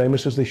not as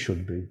famous as they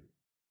should be.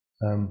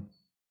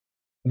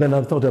 Then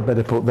I thought I'd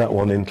better put that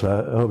one in,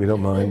 Claire. I hope you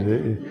don't mind.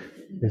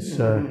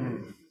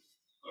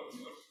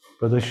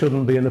 But there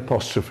shouldn't be an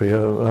apostrophe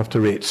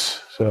after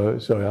it's. So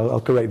sorry,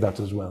 I'll correct that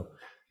as well.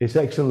 It's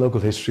Excellent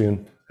Local History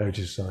and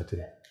Heritage Society.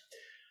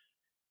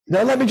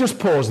 Now let me just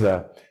pause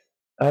there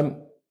and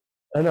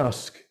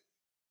ask.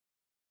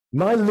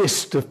 My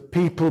list of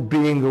people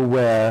being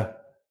aware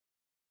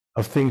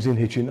of things in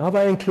Hitchin, have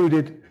I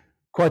included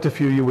quite a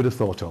few you would have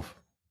thought of?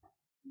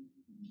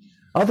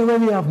 Are there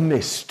any I've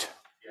missed?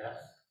 Yes.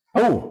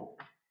 Oh.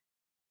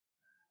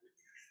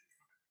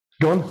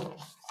 Go on.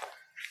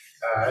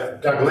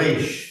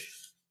 Dalgleish,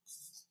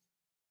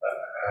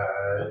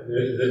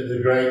 the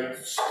great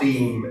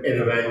steam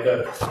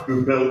innovator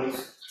who built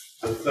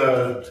the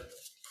third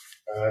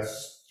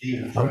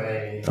steam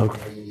train.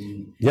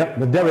 Okay. Yeah,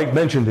 but Derek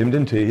mentioned him,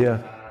 didn't he? Yeah.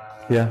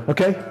 Yeah,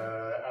 okay.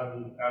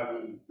 And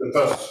the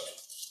first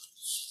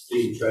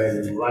steam train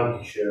in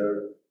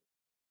Lancashire.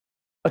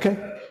 Okay.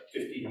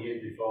 15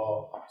 years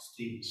before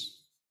steam.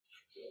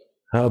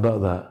 How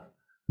about that?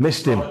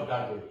 Missed him.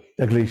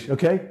 Dalgleish,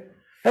 okay.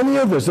 Any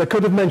others I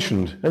could have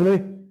mentioned?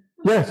 Anybody?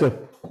 Yeah, sir.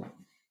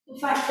 The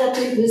fact that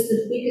it was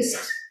the biggest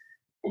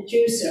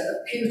producer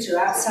of pewter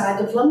outside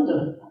of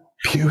London.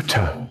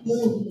 Pewter?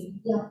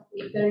 Yeah,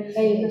 it's very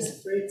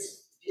famous for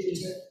its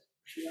pewter.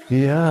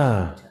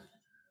 Yeah.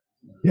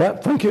 Yeah,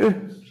 thank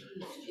you.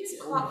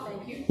 It's clock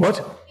making. What?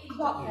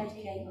 Clock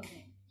making.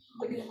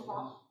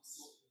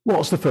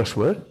 What's the first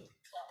word?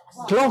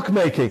 Clock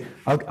making.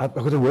 I've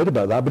got a word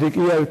about that, but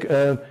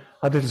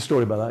I did a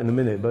story about that in a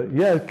minute. But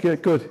yeah,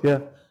 good, yeah.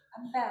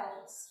 And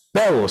bells.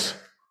 Bells.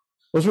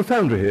 Was there a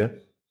foundry here?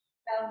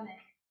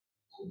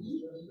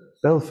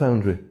 Bell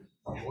Foundry.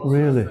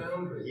 Really?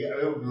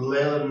 Yeah,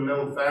 Leyland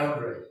Mill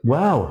Foundry.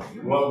 Wow.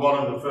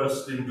 One of the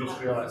first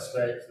industrial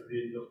estates of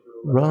the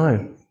industrial.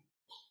 Right.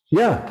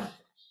 Yeah.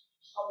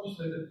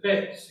 Obviously, the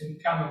bits in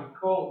Cannock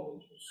Court,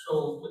 which was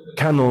sold with the.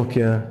 Cannock,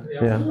 yeah.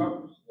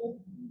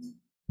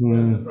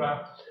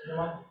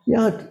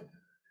 Yeah,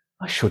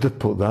 I should have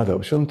put that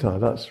up, shouldn't I?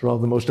 That's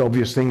rather the most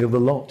obvious thing of the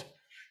lot.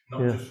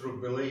 Not just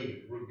rugby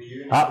league, rugby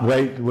union.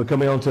 Wait, we're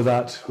coming on to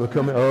that.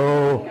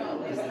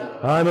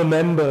 I'm a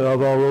member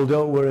of Oral,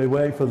 don't worry,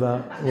 wait for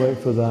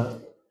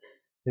that.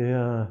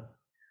 Yeah.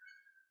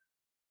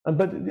 And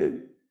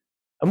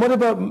what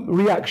about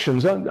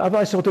reactions? Have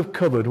I sort of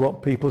covered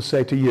what people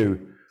say to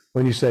you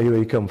when you say where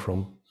you come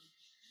from?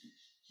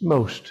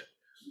 Most.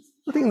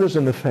 I think there's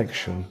an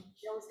affection.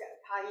 You always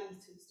get pie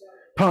eaters,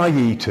 Pie don't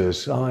you?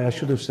 eaters. I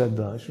should have said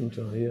that, shouldn't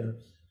I? Yeah.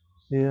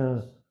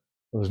 Yeah.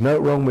 Well, there's no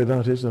wrong with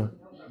that, is there?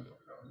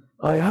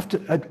 I have to,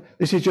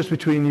 this is just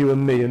between you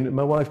and me, and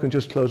my wife can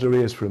just close her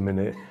ears for a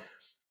minute.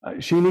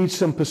 She needs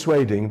some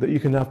persuading that you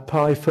can have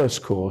pie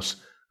first course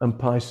and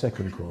pie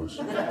second course.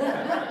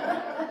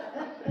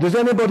 Does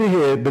anybody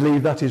here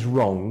believe that is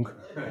wrong?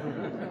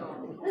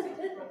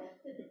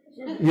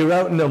 You're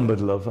outnumbered,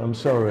 love, I'm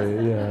sorry,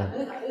 yeah.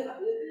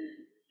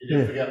 You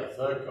didn't forget the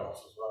third course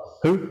as well.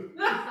 Who?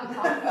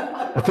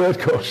 A third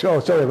course, oh,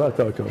 sorry about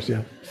third course,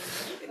 yeah.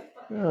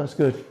 Yeah, that's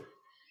good.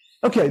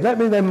 Okay, let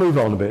me then move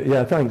on a bit.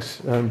 Yeah,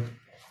 thanks.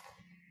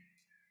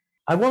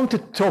 I want to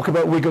talk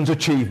about Wigan's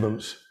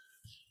achievements,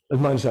 as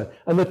mine said.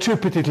 And the two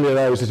particular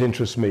areas that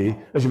interest me,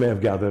 as you may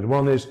have gathered.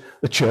 One is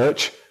the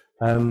church,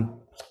 and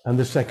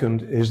the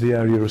second is the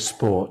area of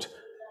sport.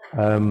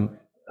 And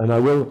I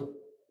will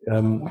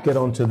get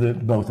on to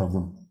both of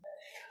them.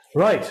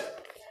 Right,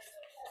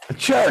 the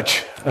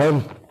church.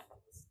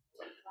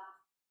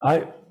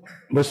 I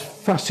was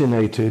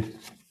fascinated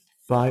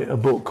by a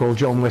book called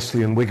John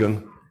Wesley and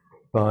Wigan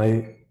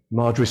by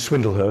Marjorie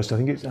Swindlehurst. I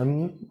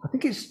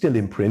think it's still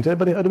in print.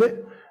 Anybody heard of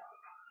it?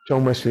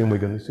 John Wesley and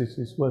Wigan.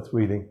 It's worth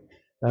reading.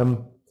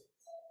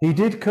 He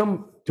did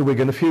come to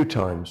Wigan a few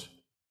times,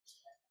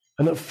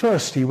 and at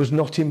first he was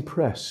not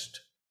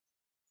impressed.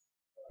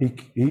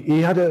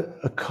 He had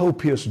a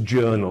copious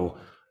journal.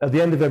 At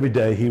the end of every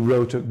day, he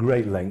wrote at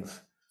great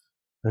length,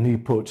 and he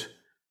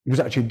was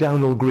actually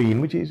Downall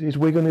Green, which is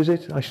Wigan, is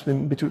it?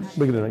 Actually, between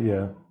Wigan and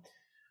yeah.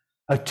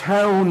 A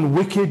town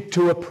wicked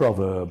to a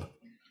proverb.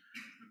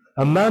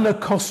 A man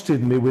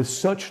accosted me with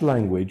such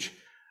language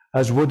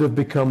as would have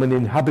become an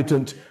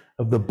inhabitant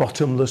of the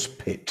bottomless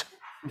pit.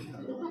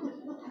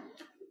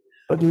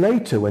 But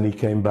later, when he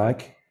came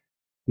back,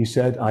 he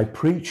said, I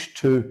preached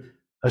to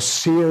a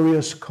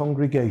serious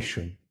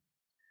congregation.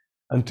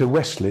 And to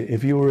Wesley,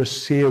 if you were a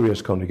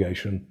serious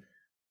congregation,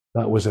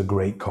 that was a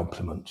great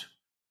compliment.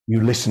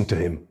 You listened to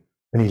him,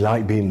 and he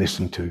liked being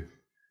listened to.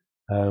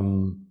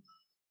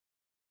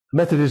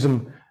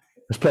 Methodism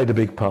has played a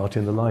big part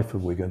in the life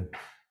of Wigan,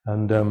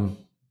 and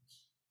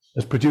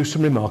has produced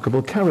some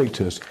remarkable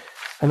characters.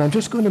 And I'm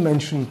just going to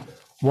mention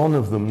one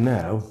of them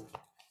now,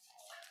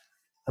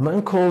 a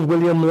man called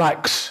William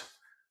Lax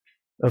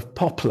of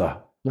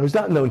Poplar. Now, is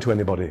that known to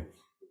anybody?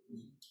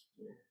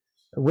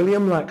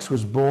 William Lax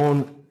was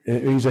born,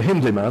 he's a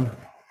Hindley man,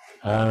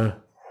 and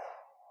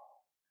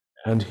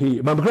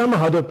my grandma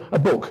had a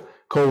book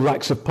called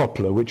Lax of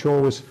Poplar, which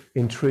always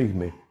intrigued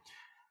me.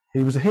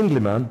 He was a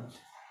Hindley man,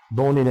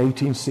 born in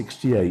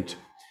 1868.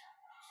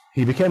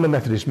 He became a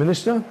Methodist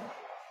minister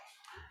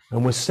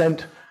and was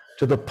sent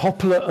to the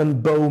Poplar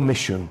and Bow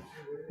Mission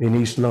in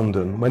East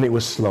London when it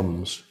was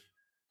slums.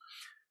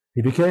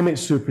 He became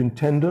its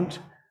superintendent,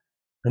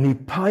 and he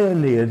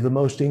pioneered the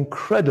most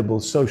incredible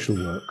social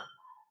work.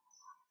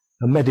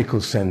 A medical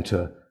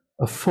centre,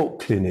 a foot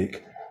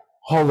clinic,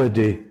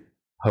 holiday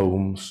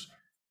homes,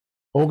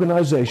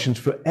 organisations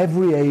for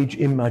every age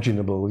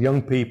imaginable,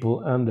 young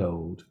people and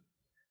old.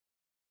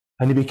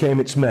 And he became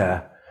its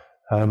mayor,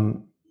 I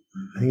think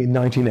in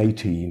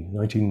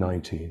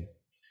 1919.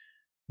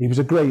 He was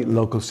a great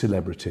local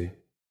celebrity.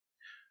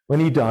 When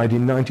he died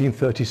in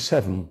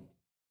 1937,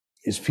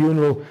 his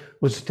funeral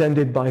was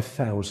attended by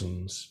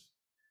thousands,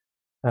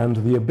 and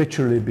the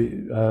obituary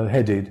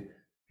headed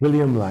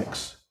William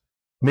Lax,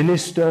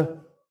 minister,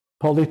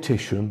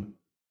 politician,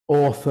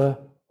 author,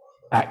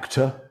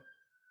 actor,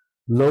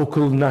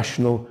 local,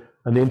 national,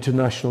 and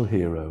international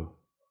hero.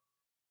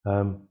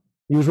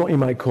 He was what you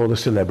might call a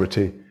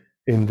celebrity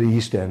in the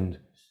East End.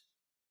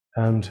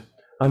 And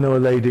I know a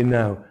lady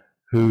now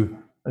who,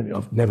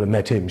 I've never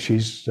met him,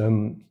 she's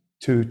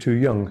too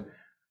young,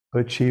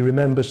 but she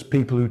remembers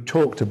people who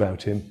talked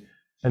about him.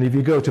 And if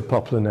you go to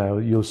Poplar now,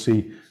 you'll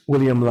see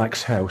William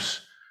Lax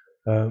House,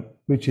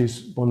 which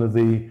is one of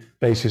the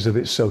bases of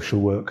its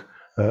social work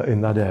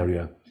in that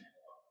area.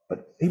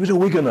 But he was a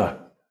Wiganer,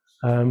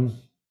 and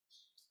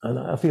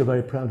I feel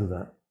very proud of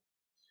that.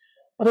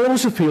 But I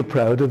also feel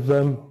proud of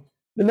the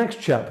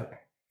next chap,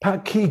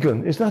 Pat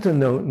Keegan. Is that a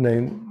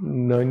name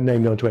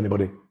known to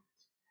anybody?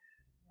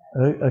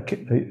 A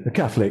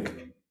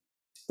Catholic,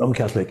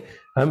 non-Catholic.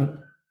 The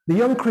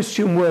Young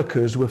Christian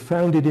Workers were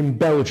founded in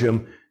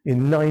Belgium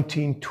in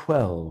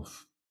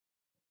 1912.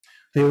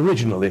 They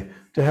originally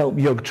to help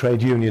young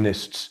trade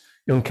unionists,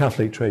 young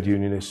Catholic trade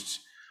unionists,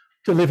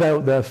 to live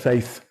out their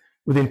faith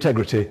with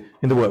integrity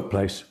in the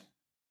workplace.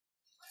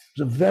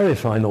 It was a very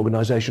fine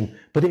organisation,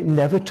 but it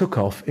never took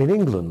off in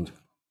England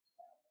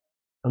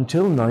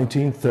until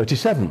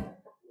 1937,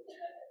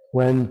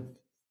 when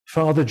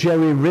Father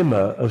Jerry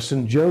Rimmer of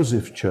St.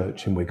 Joseph's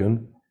Church in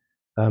Wigan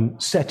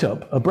set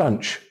up a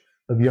branch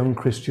of Young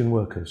Christian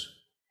Workers.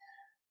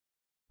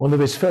 One of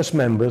his first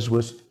members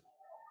was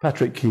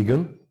Patrick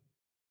Keegan,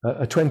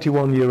 a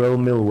 21-year-old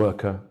mill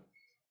worker,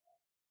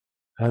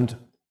 and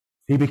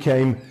he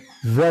became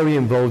very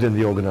involved in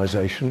the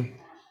organisation.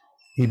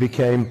 He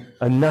became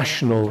a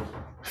national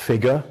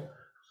figure,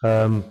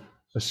 a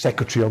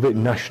secretary of it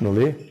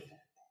nationally,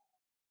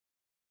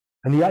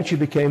 and he actually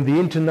became the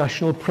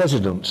international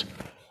president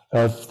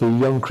of the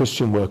Young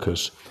Christian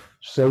Workers.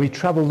 So he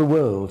travelled the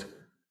world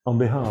on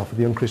behalf of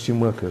the Young Christian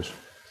Workers.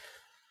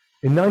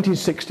 In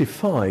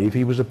 1965,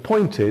 he was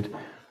appointed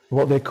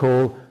what they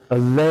call a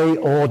lay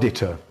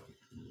auditor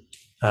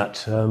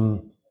at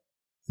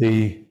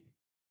the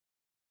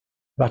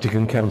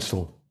Vatican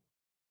Council.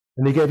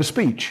 And he gave a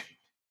speech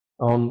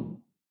on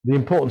the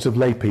importance of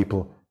lay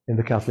people in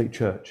the Catholic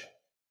Church.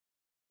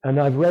 And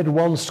I've read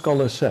one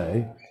scholar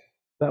say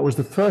that was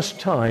the first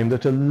time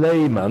that a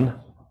layman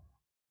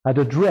had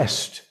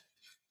addressed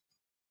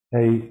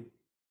a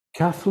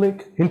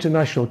Catholic,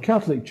 International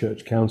Catholic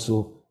Church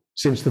Council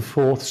since the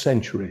 4th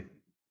century.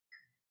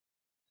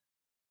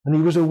 and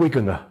he was a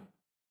Wiganer.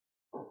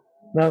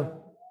 Now,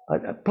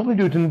 I'd probably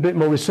do a bit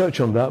more research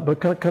on that, but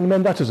can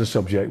amend that as a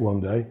subject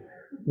one day.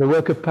 The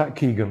work of Pat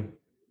Keegan,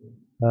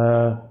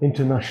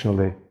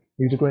 internationally.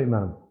 He was a great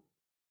man.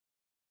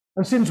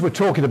 And since we're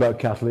talking about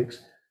Catholics,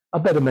 I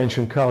better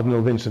mention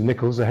Cardinal Vincent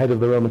Nichols, the head of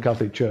the Roman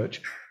Catholic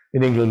Church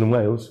in England and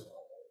Wales,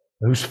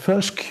 whose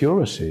first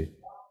curacy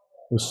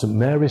was St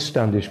Mary's,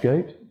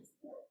 Standishgate,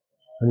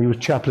 and he was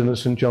chaplain at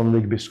St John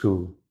Rigby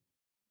School.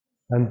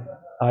 And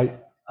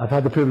I've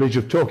had the privilege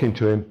of talking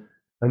to him,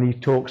 and he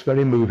talks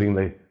very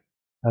movingly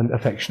and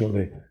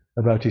affectionately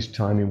about his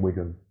time in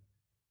Wigan.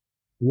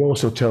 He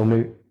also told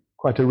me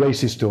quite a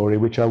racy story,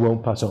 which I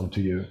won't pass on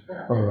to you,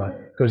 all right,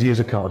 because he is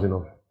a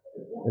cardinal.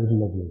 It was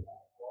lovely.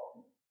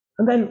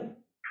 And then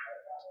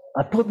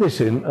I put this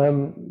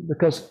in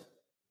because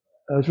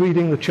I was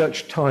reading the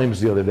Church Times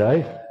the other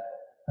day,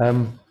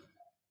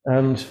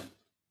 and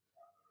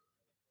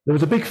there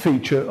was a big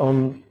feature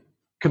on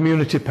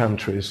community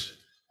pantries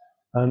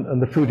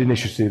and the food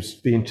initiatives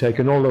being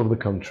taken all over the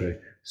country,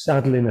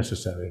 sadly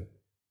necessary.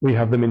 We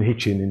have them in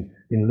Hitchin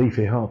in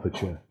leafy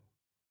Hertfordshire.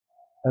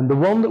 And the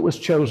one that was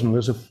chosen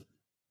as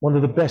one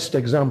of the best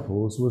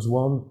examples was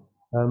one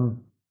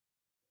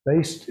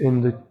based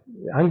in the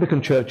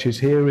Anglican churches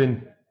here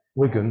in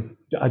Wigan.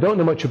 I don't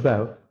know much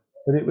about,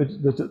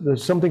 but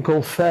there's something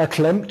called Fair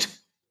Clemt.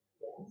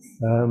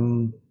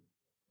 And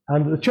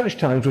the Church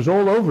Times was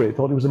all over it,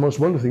 thought it was the most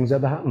wonderful thing that's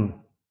ever happened.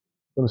 I'm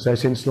going to say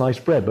since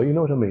sliced bread, but you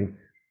know what I mean.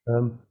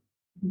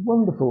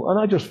 Wonderful. And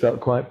I just felt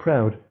quite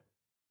proud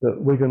that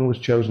Wigan was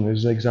chosen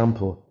as an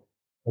example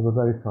of a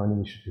very fine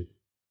initiative.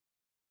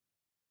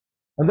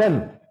 And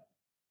then,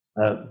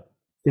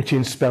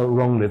 Hitchin spelt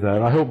wrongly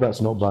there. I hope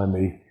that's not by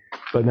me,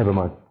 but never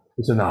mind.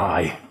 It's an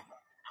I,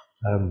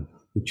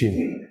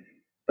 Hitchin.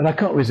 But I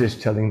can't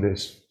resist telling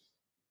this.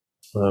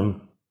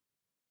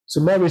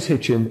 St Mary's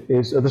Hitchin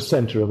is at the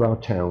centre of our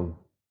town.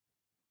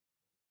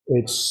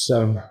 It's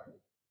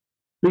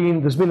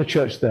there's been a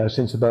church there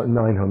since about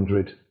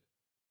 900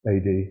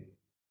 AD.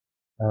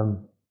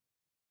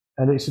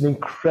 And it's an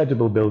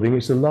incredible building.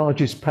 It's the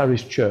largest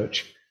parish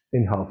church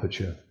in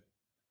Hertfordshire.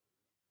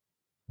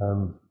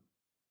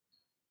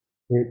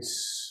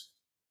 It's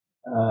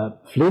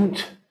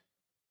flint,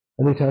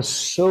 and it has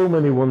so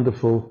many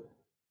wonderful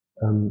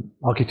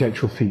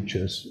architectural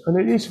features, and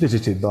it is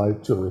visited by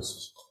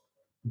tourists.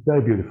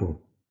 Very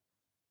beautiful.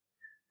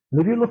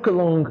 And if you look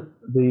along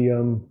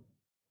the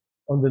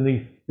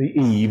underneath the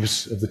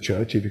eaves of the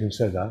church, if you can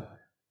say that,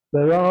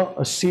 there are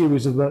a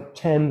series of about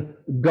 10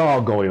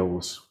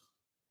 gargoyles.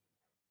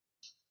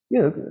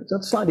 You know,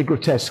 they're slightly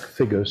grotesque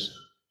figures,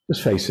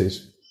 just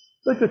faces.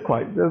 But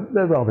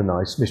they're rather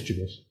nice,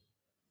 mischievous.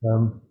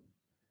 And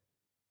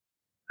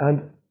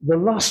the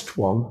last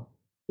one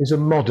is a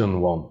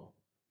modern one,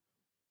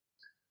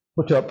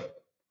 put up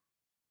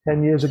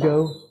 10 years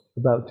ago,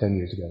 about 10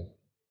 years ago.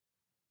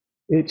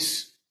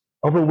 It's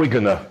of a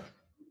Wiganer.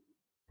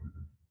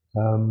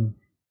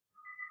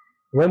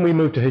 When we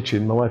moved to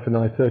Hitchin, my wife and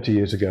I, 30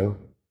 years ago,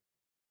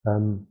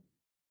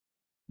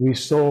 we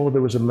saw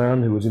there was a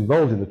man who was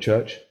involved in the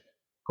church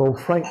called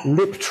Frank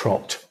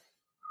Liptrot.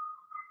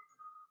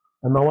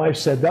 And my wife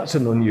said, that's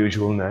an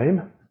unusual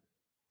name.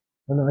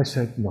 And I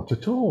said, not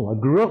at all. I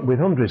grew up with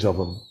hundreds of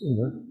them. You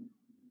know.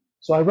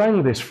 So I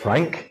rang this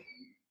Frank,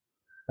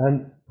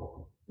 and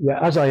yeah,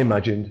 as I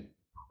imagined,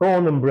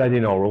 born and bred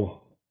in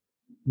Orrell,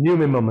 knew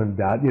my mum and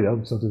dad, you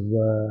know, sort of,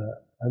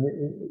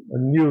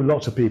 and knew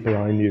lots of people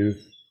I knew,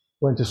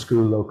 went to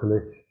school locally,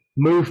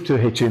 moved to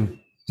Hitchin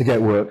to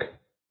get work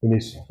in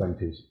his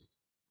 20s.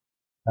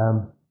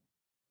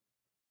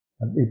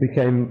 And he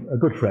became a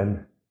good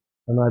friend,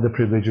 and I had the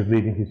privilege of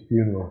leading his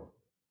funeral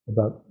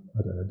about,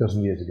 I don't know, a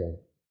dozen years ago.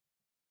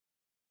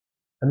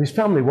 And his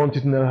family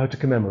wanted to know how to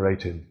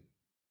commemorate him.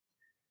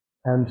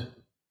 And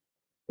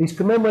he's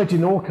commemorated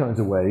in all kinds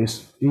of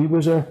ways. He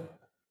was a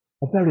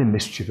very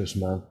mischievous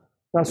man.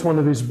 That's one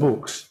of his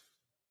books,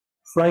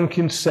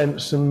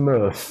 Frankincense and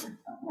Mirth.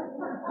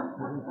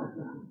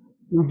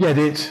 You get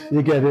it,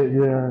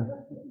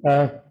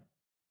 yeah.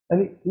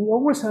 And he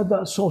always had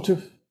that sort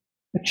of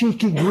a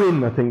cheeky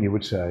grin, I think you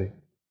would say.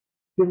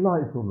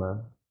 Delightful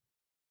man.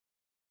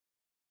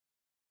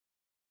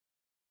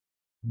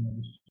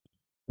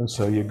 And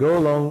so you go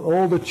along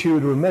all the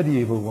Tudor and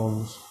medieval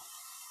ones,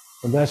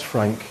 and there's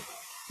Frank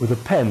with a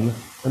pen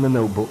and a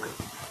notebook.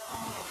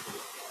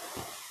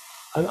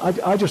 And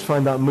I just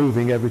find that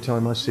moving every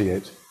time I see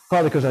it.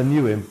 Partly because I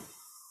knew him,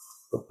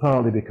 but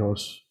partly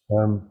because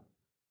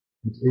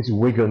it's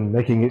Wigan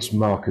making its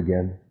mark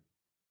again.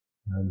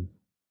 And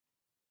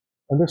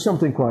there's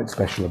something quite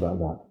special about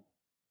that.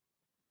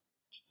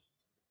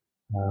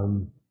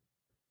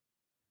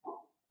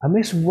 And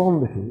this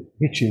one little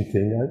Hitchin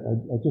thing,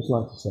 I'd just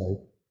like to say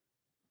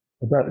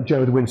about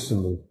Gerard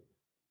Winstanley.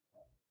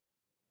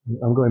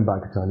 I'm going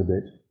back a tiny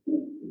bit.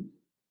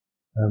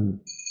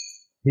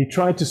 He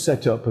tried to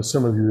set up, as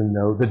some of you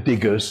know, the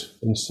diggers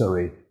in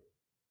Surrey,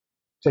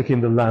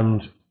 taking the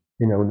land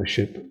in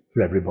ownership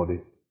for everybody.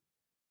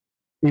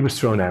 He was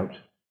thrown out.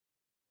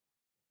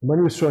 And when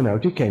he was thrown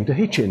out, he came to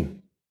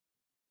Hitchin,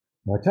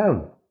 my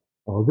town.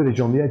 or a village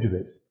on the edge of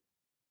it,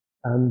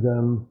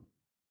 and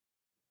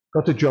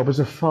got a job as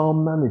a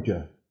farm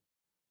manager.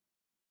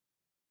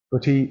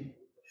 But he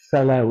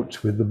fell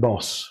out with the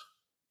boss,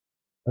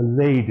 a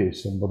lady,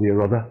 somebody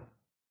or other,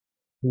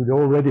 who'd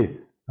already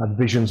had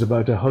visions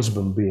about her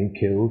husband being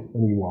killed,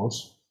 and he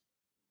was.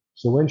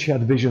 So when she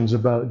had visions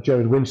about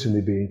Gerard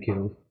Winstonley being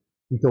killed,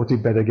 he thought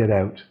he'd better get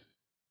out.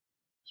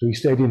 So he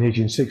stayed in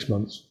Hitchin 6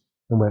 months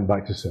and went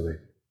back to Surrey.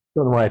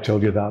 Don't know why I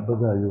told you that, but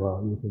there you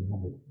are. You can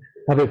have it.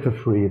 Have it for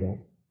free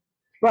then.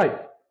 Right,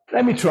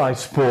 let me try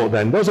sport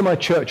then. Those are my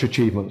church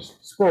achievements.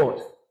 Sport.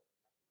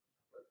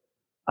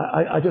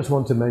 I just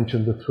want to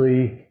mention the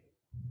three,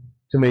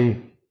 to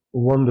me,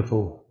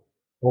 wonderful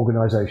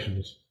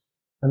organisations.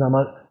 And I'm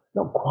a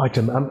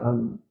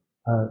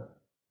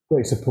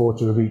great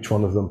supporter of each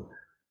one of them.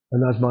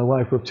 And as my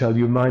wife will tell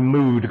you, my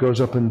mood goes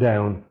up and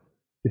down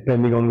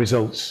depending on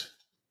results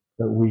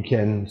at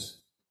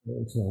weekends.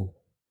 So,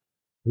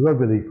 the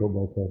Rugby League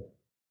Football Club,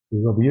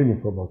 the Rugby Union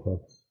Football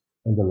Club,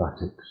 and the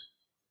Latics.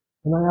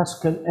 And I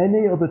ask, can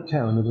any other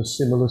town of a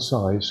similar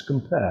size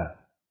compare?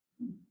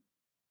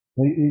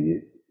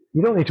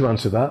 You don't need to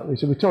answer that.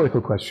 It's a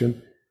rhetorical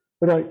question.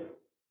 But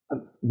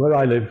where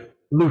I live,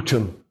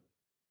 Luton,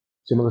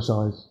 similar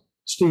size.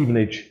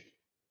 Stevenage,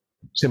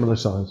 similar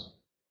size.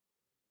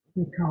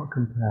 You can't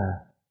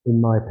compare, in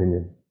my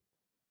opinion.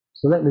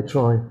 So let me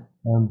try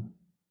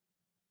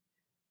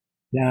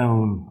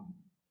down.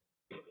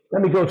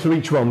 Let me go through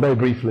each one very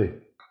briefly.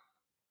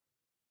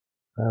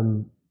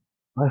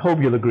 I hope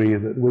you'll agree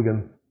that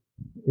Wigan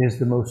is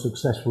the most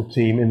successful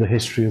team in the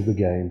history of the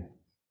game.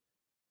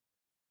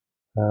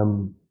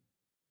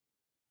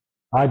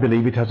 I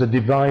believe it has a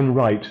divine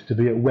right to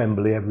be at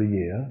Wembley every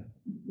year.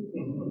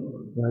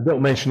 I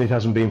don't mention it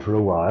hasn't been for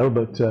a while,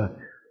 but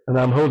and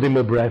I'm holding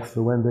my breath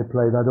for when they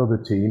play that other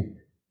team,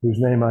 whose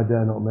name I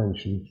dare not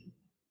mention,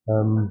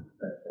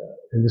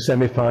 in the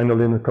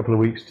semi-final in a couple of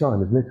weeks'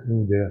 time, isn't it?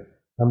 Oh dear,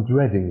 I'm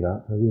dreading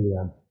that, I really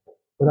am.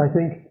 But I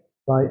think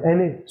by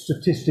any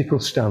statistical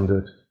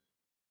standard,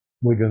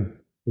 Wigan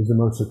is the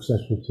most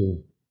successful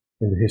team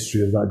in the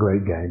history of that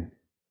great game.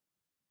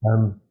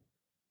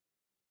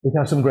 It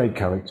has some great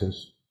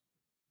characters.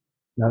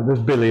 Now, there's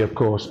Billy, of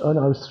course, and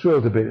I was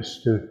thrilled a bit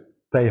to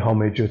pay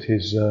homage at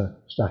his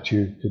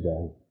statue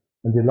today,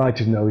 and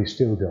delighted to know he's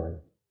still going.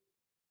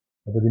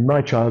 But in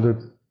my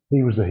childhood,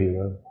 he was the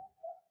hero,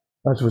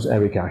 as was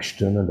Eric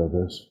Ashton and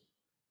others.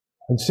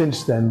 And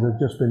since then, there's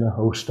just been a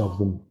host of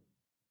them.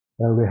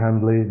 Ellery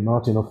Handley,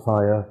 Martin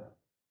O'Fire,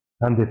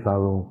 Andy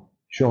Farrell,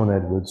 Sean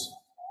Edwards,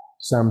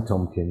 Sam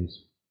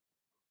Tompkins,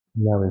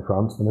 now in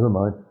France, but never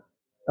mind.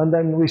 And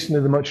then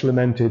recently the much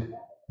lamented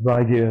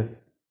Vaidya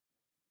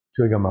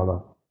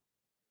Twigamala.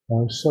 I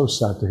was so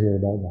sad to hear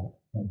about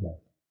that day.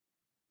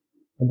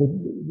 And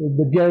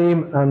the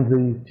game and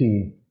the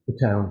team, the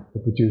town,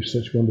 have produced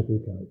such wonderful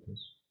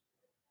characters.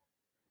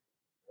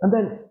 And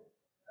then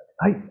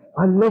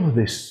I love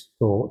this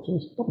thought.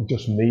 It's not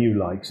just me who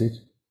likes it.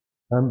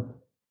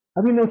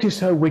 Have you noticed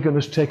how Wigan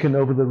has taken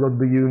over the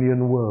rugby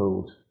union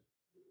world?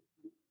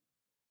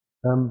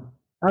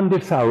 Andy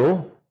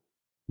Farrell,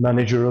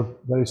 manager of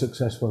very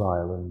successful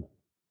Ireland.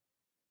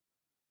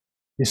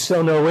 His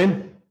son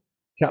Owen,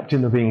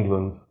 captain of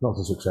England, not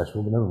so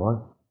successful, but never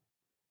mind.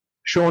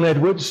 Sean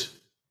Edwards,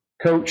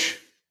 coach,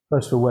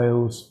 first for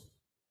Wales,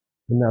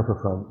 and now for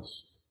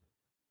France.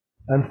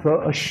 And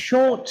for a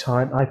short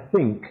time, I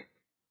think,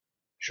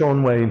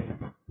 Sean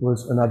Wayne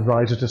was an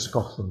advisor to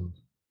Scotland.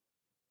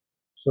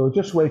 So we're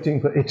just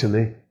waiting for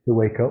Italy to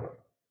wake up,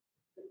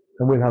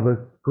 and we'll have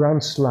a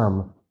grand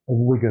slam of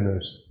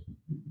Wiganers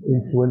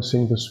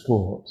influencing the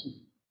sport.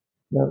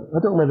 Now, I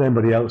don't know if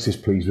anybody else is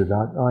pleased with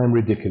that. I am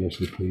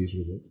ridiculously pleased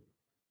with it.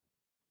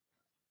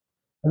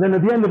 And then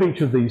at the end of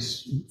each of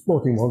these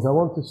sporting ones, I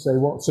want to say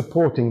what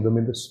supporting them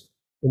in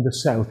the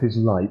south is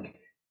like.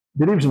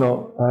 Believe it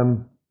or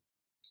not,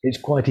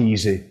 it's quite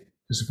easy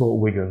to support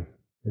Wigan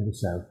in the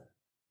south.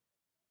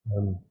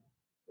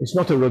 It's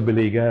not a rugby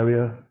league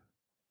area,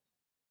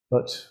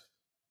 but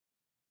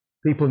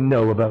people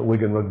know about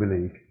Wigan Rugby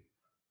League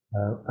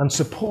and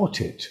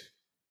support it.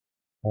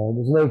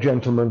 There's no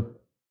gentleman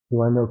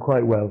who I know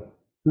quite well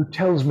who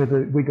tells me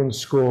that Wigan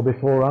score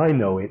before I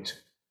know it.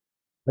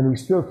 And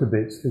he's thrilled to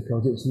bits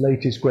because its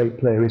latest great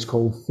player is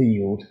called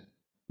Field,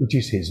 which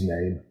is his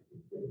name.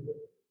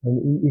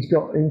 And he's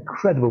got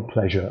incredible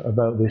pleasure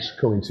about this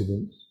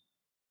coincidence.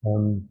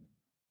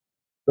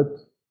 But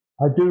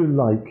I do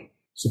like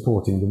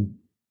supporting them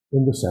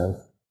in the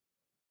south.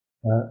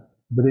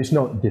 But it's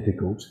not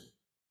difficult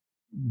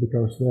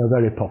because they're a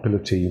very popular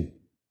team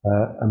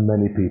and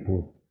many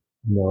people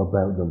know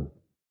about them.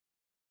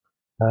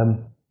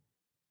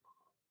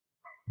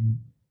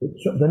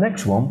 The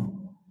next one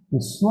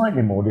is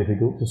slightly more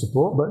difficult to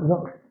support, but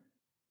not.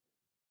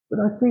 But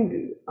I think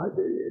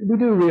we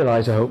do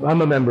realise, I hope,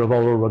 I'm a member of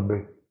Oral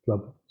Rugby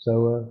Club,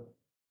 so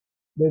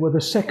they were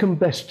the second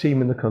best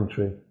team in the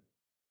country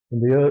in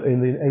the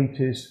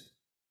 80s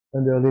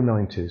and early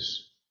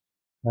 90s.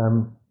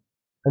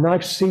 And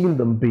I've seen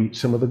them beat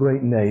some of the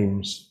great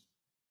names,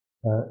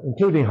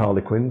 including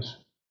Harlequins,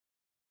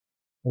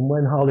 And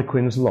when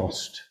Harlequins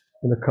lost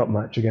in a cup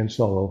match against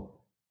Laurel,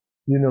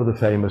 you know the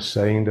famous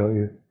saying, don't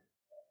you?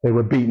 They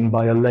were beaten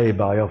by a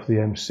lay-by off the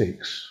M6.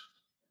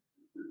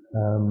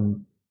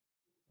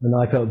 And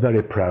I felt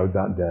very proud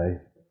that day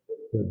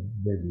that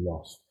they'd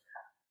lost.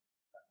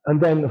 And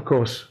then, of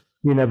course,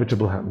 the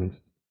inevitable happened.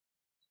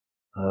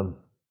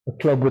 A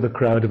club with a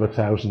crowd of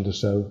 1,000 or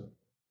so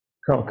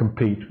can't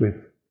compete with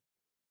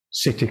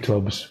city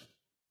clubs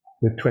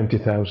with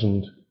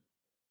 20,000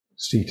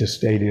 seater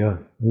stadia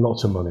and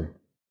lots of money.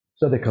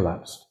 So they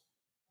collapsed.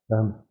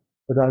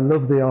 But I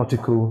love the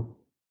article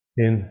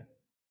in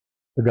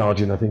The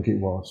Guardian, I think it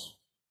was,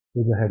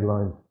 with the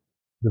headline,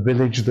 "The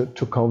Village That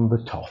Took on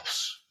the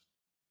Toffs."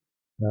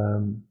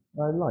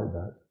 I like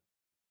that.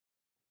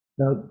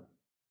 Now,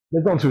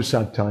 they've gone through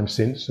sad times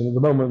since, and at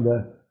the moment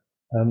they're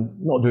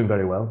not doing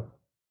very well,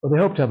 but they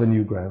hope to have a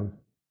new ground.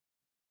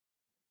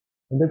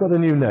 And they've got a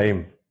new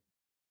name,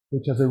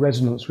 which has a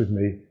resonance with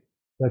me.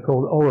 They're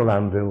called Oral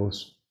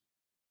Anvils,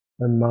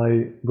 and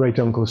my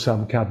great-uncle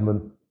Sam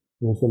Cadman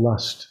was the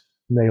last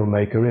nail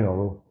maker in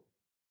Oral,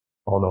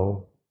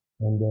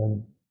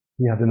 and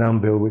he had an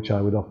anvil which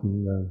I would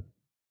often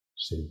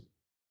see.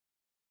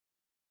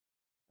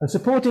 And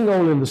supporting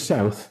Oral in the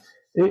south,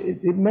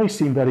 it may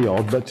seem very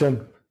odd, but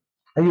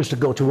I used to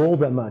go to all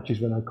their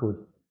matches when I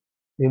could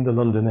in the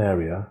London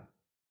area,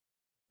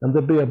 and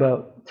there'd be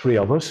about 3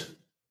 of us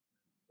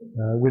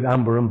with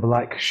amber and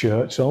black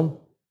shirts on,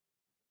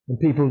 and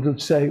people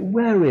would say,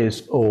 "Where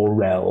is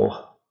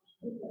Orel?"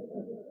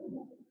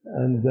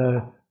 And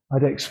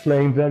I'd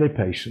explain very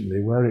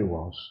patiently where it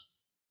was.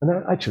 And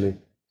actually,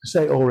 to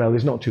say Orel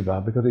is not too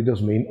bad because it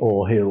does mean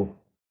Or Hill.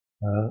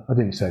 I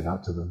didn't say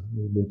that to them, it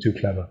would have been too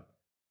clever.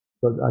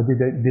 But I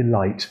did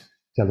delight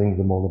telling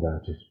them all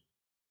about it.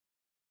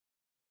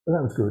 But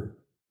that was good.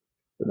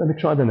 But let me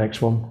try the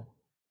next one.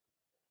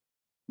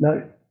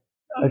 Now,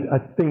 I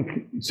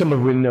think some of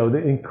you will know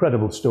the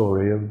incredible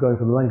story of going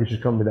from the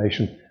Lancashire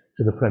Combination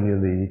to the Premier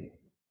League.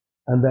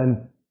 And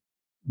then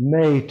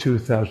May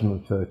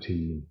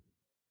 2013.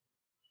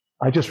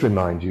 I just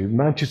remind you,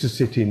 Manchester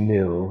City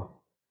 0,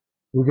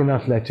 Wigan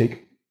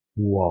Athletic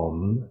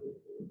 1.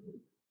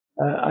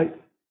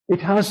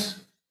 It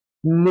has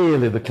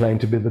nearly the claim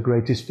to be the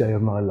greatest day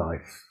of my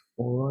life,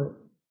 all right?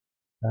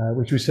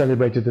 Which we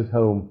celebrated at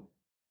home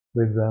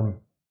with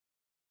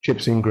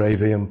chips in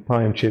gravy and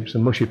pie and chips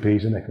and mushy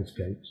peas and Eccles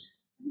cakes.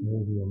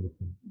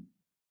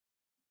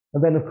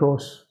 And then, of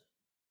course,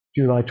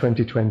 July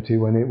 2020,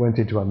 when it went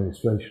into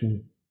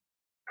administration,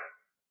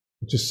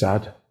 which is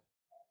sad,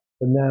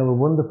 but now a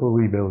wonderful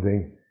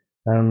rebuilding,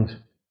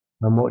 and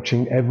I'm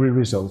watching every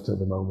result at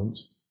the moment,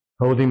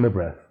 holding my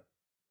breath.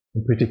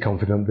 I'm pretty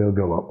confident they'll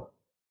go up.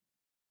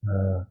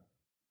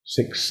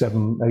 6,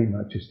 7, 8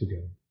 matches to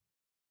go.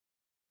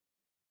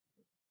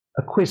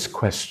 A quiz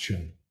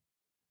question,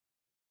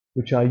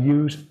 which I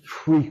use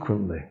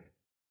frequently.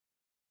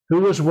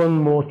 Who has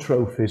won more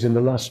trophies in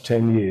the last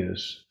 10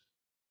 years?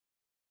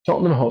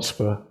 Tottenham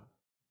Hotspur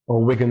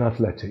or Wigan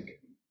Athletic?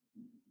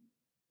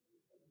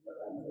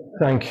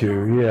 Thank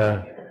you,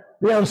 yeah.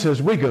 The answer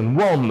is Wigan,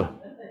 1.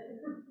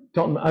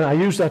 Tottenham, and I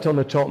used that on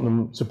a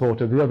Tottenham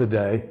supporter the other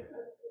day,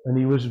 and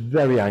he was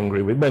very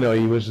angry with me. No,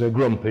 he was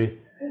grumpy,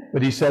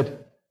 but he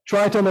said,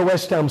 try it on a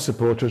West Ham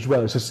supporter as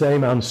well, it's the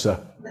same answer.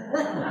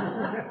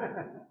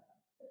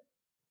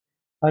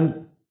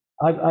 And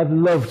I've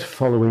loved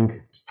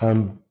following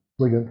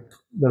Wigan,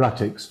 the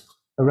Latics,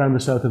 around the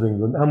south of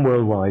England and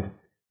worldwide.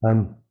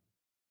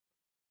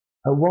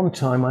 At one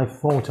time, I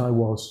thought I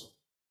was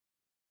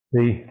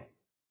the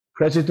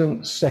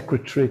President,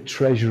 Secretary,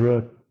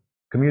 Treasurer,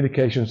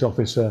 Communications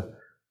Officer,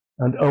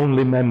 and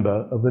only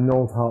member of the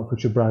North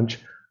Hertfordshire branch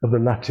of the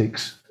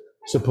Latics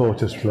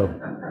Supporters Club.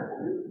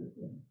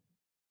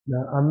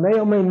 Now, I may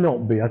or may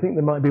not be. I think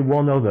there might be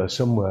one other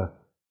somewhere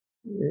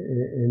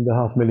in the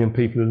 500,000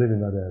 people who live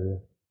in that area.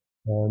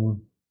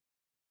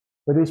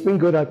 But it's been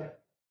good. I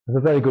have a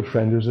very good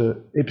friend who's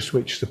an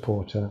Ipswich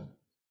supporter.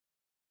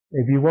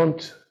 If you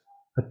want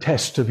a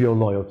test of your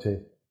loyalty,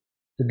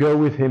 to go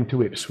with him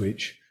to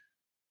Ipswich,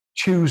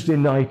 Tuesday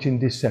night in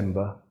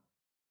December,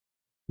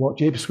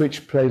 watch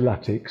Ipswich play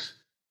Latics.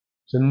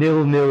 It's a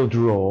 0-0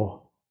 draw,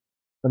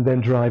 and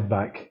then drive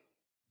back.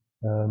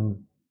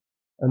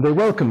 And they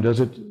welcomed us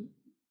at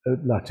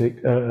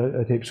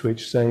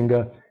Ipswich, saying,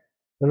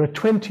 there are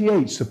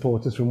 28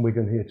 supporters from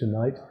Wigan here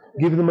tonight.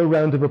 Give them a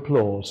round of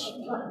applause.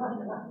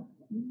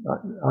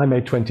 I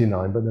made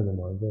 29, but never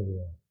mind, there we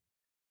are.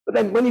 But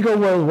then when you go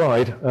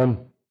worldwide,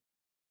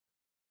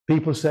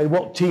 people say,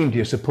 what team do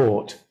you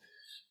support?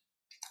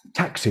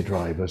 Taxi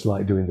drivers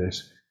like doing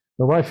this.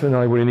 My wife and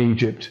I were in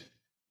Egypt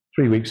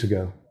 3 weeks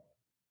ago.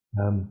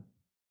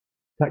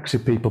 Taxi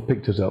people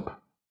picked us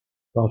up,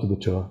 part of the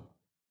tour.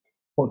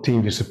 What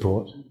team do you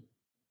support?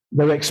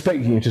 They're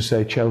expecting you to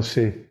say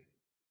Chelsea,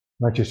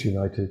 Manchester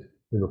United,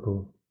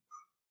 Liverpool.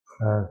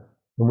 And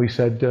we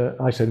said,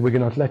 I said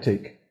Wigan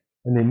Athletic.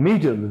 And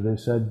immediately they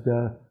said,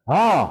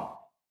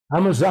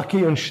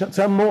 Hamazaki and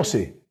Sam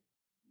Morsi,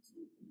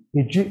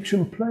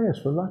 Egyptian players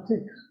for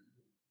Latics.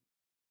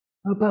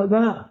 How about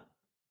that?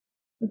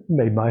 It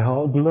made my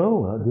heart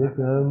glow, that did.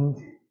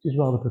 It's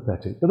rather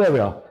pathetic. But there we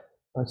are.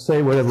 I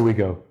say wherever we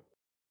go.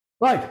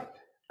 Right,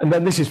 and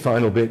then this is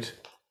final bit.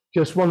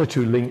 Just one or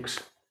two links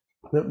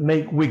that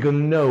make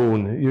Wigan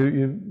known.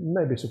 You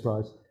may be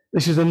surprised.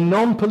 This is a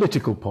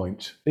non-political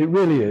point. It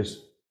really is.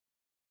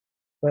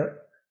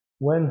 But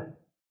when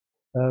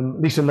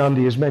Lisa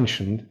Nandy is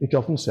mentioned, it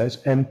often says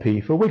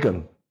MP for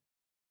Wigan.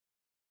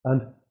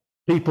 And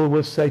people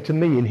will say to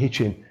me in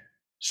Hitchin,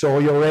 saw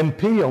your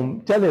MP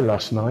on telly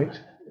last night.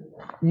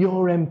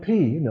 Your MP,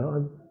 you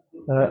know.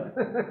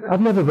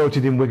 I've never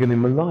voted in Wigan in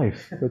my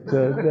life, but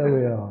there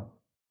we are.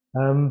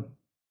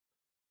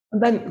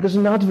 And then there's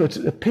an advert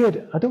that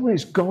appeared, I don't know if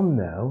it's gone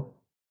now,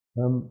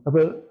 of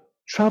a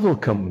travel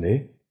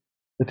company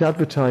that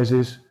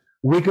advertises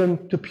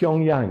Wigan to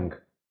Pyongyang.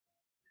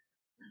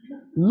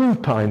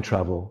 Lupine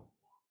Travel.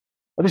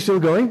 Are they still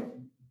going?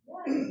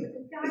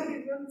 The guy who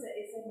runs it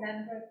is a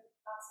member of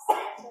our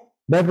society.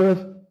 Member of?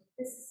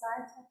 The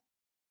society.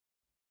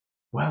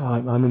 Well,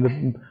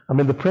 I'm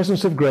in the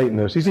presence of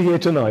greatness. Is he here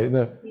tonight?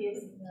 No. He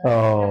is.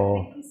 Oh.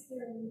 I think he's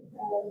going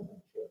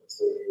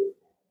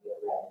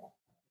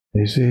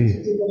Is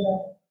he?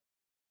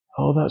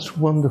 Oh, that's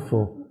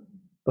wonderful.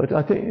 But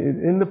I think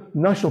in the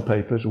national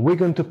papers,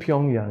 Wigan to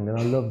Pyongyang, and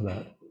I love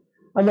that.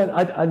 And then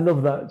I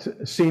love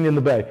that scene in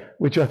the bay,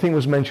 which I think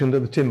was mentioned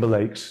at the Timber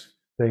Lakes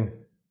thing.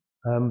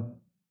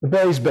 The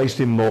bay is based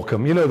in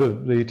Morecambe, you know,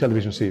 the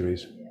television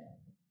series.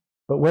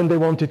 But when they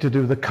wanted to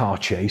do the car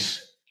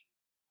chase,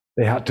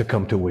 they had to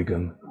come to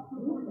Wigan.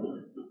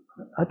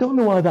 I don't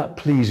know why that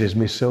pleases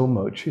me so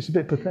much. It's a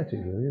bit pathetic,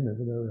 really, isn't it?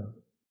 But there we are.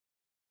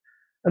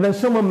 And then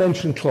someone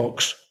mentioned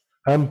clocks.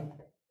 My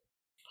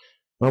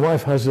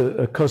wife has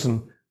a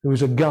cousin who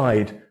is a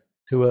guide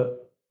to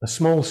a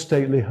small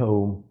stately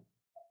home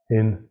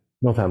in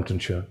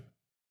Northamptonshire.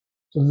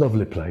 It's a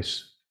lovely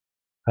place.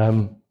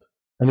 And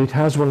it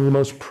has one of the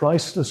most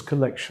priceless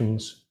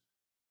collections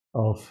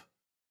of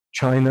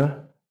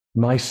china,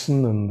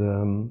 Meissen,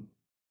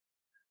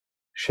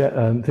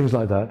 and things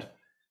like that.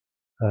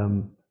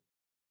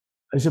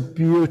 It's a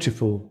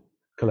beautiful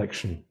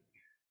collection.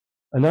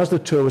 And as the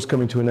tour was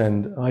coming to an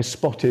end, I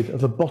spotted at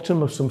the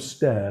bottom of some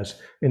stairs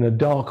in a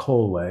dark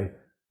hallway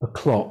a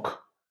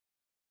clock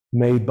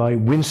made by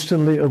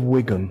Winstanley of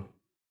Wigan.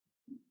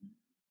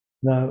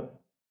 Now,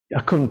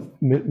 I couldn't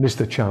miss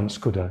the chance,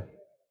 could I?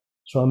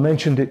 So I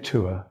mentioned it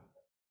to her.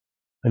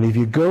 And if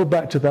you go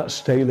back to that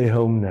stately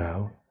home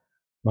now,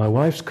 my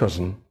wife's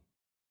cousin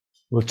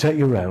will take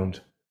you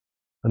round,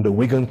 and the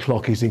Wigan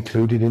clock is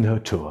included in her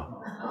tour.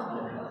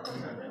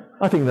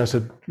 I think that's a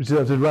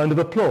round of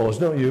applause,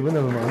 don't you? But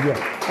never mind. Yeah.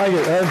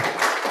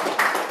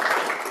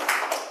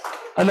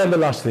 And then the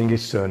last thing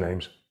is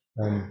surnames.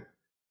 I'm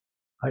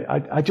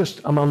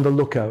on the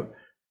lookout.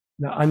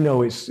 Now, I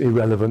know it's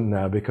irrelevant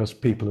now because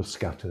people have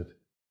scattered.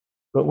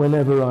 But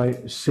whenever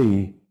I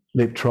see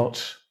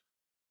Liptrotts,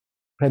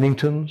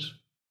 Penningtons,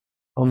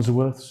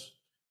 Onsworths,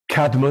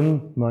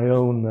 Cadman, my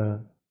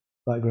own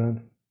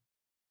background,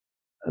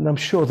 and I'm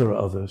sure there are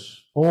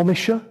others.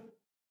 Ormisher?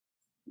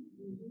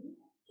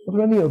 Are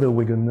there any other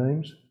Wigan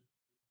names?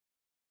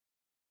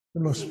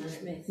 There must.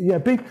 Yeah,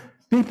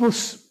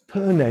 people's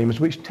surnames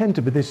which tend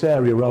to be this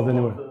area rather than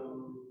anywhere.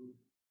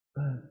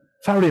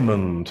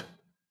 Farrimond.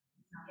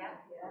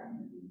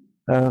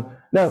 Now.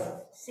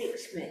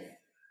 Sixsmith.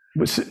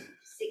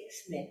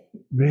 Sixsmith.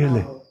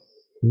 Really?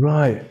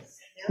 Right.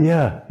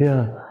 Yeah.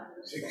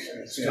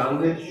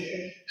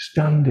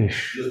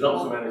 Standish. There's not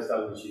so many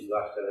Standishes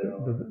left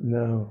anymore.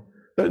 No.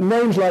 But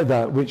names like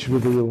that which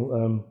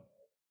reveal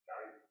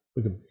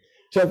Wigan.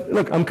 So,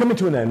 look, I'm coming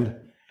to an end.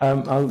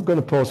 I'm going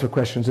to pause for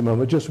questions in a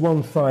moment. Just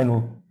one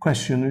final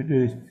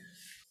question.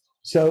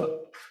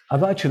 So,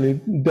 I've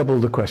actually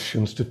doubled the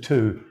questions to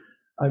two.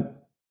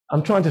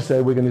 I'm trying to say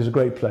Wigan is a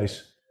great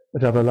place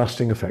that I have a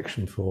lasting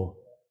affection for.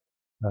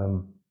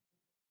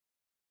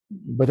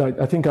 But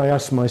I think I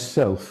asked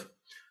myself,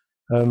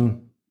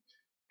 I've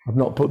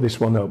not put this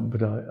one up,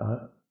 but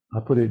I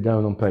put it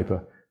down on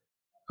paper.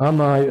 Am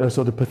I a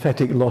sort of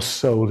pathetic lost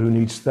soul who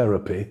needs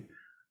therapy?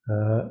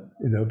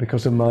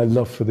 Because of my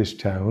love for this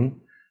town,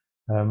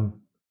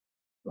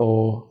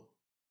 or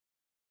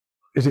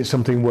is it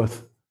something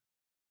worth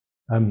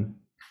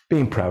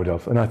being proud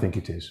of? And I think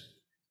it is.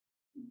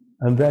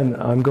 And then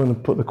I'm going to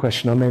put the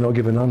question, I may not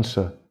give an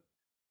answer.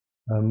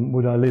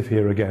 Would I live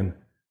here again?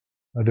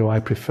 Or do I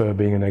prefer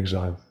being an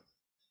exile?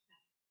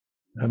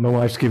 My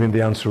wife's given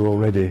the answer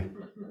already.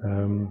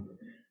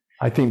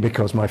 I think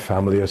because my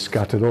family is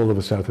scattered all over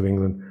the south of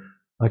England,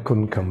 I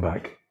couldn't come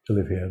back to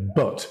live here.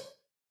 But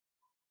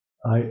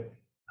I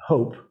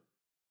hope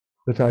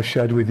that I've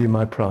shared with you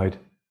my pride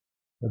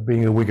of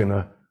being a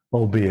Wiganer,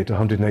 albeit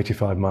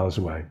 185 miles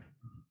away.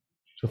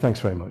 So thanks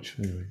very much.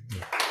 Anyway,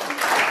 yeah.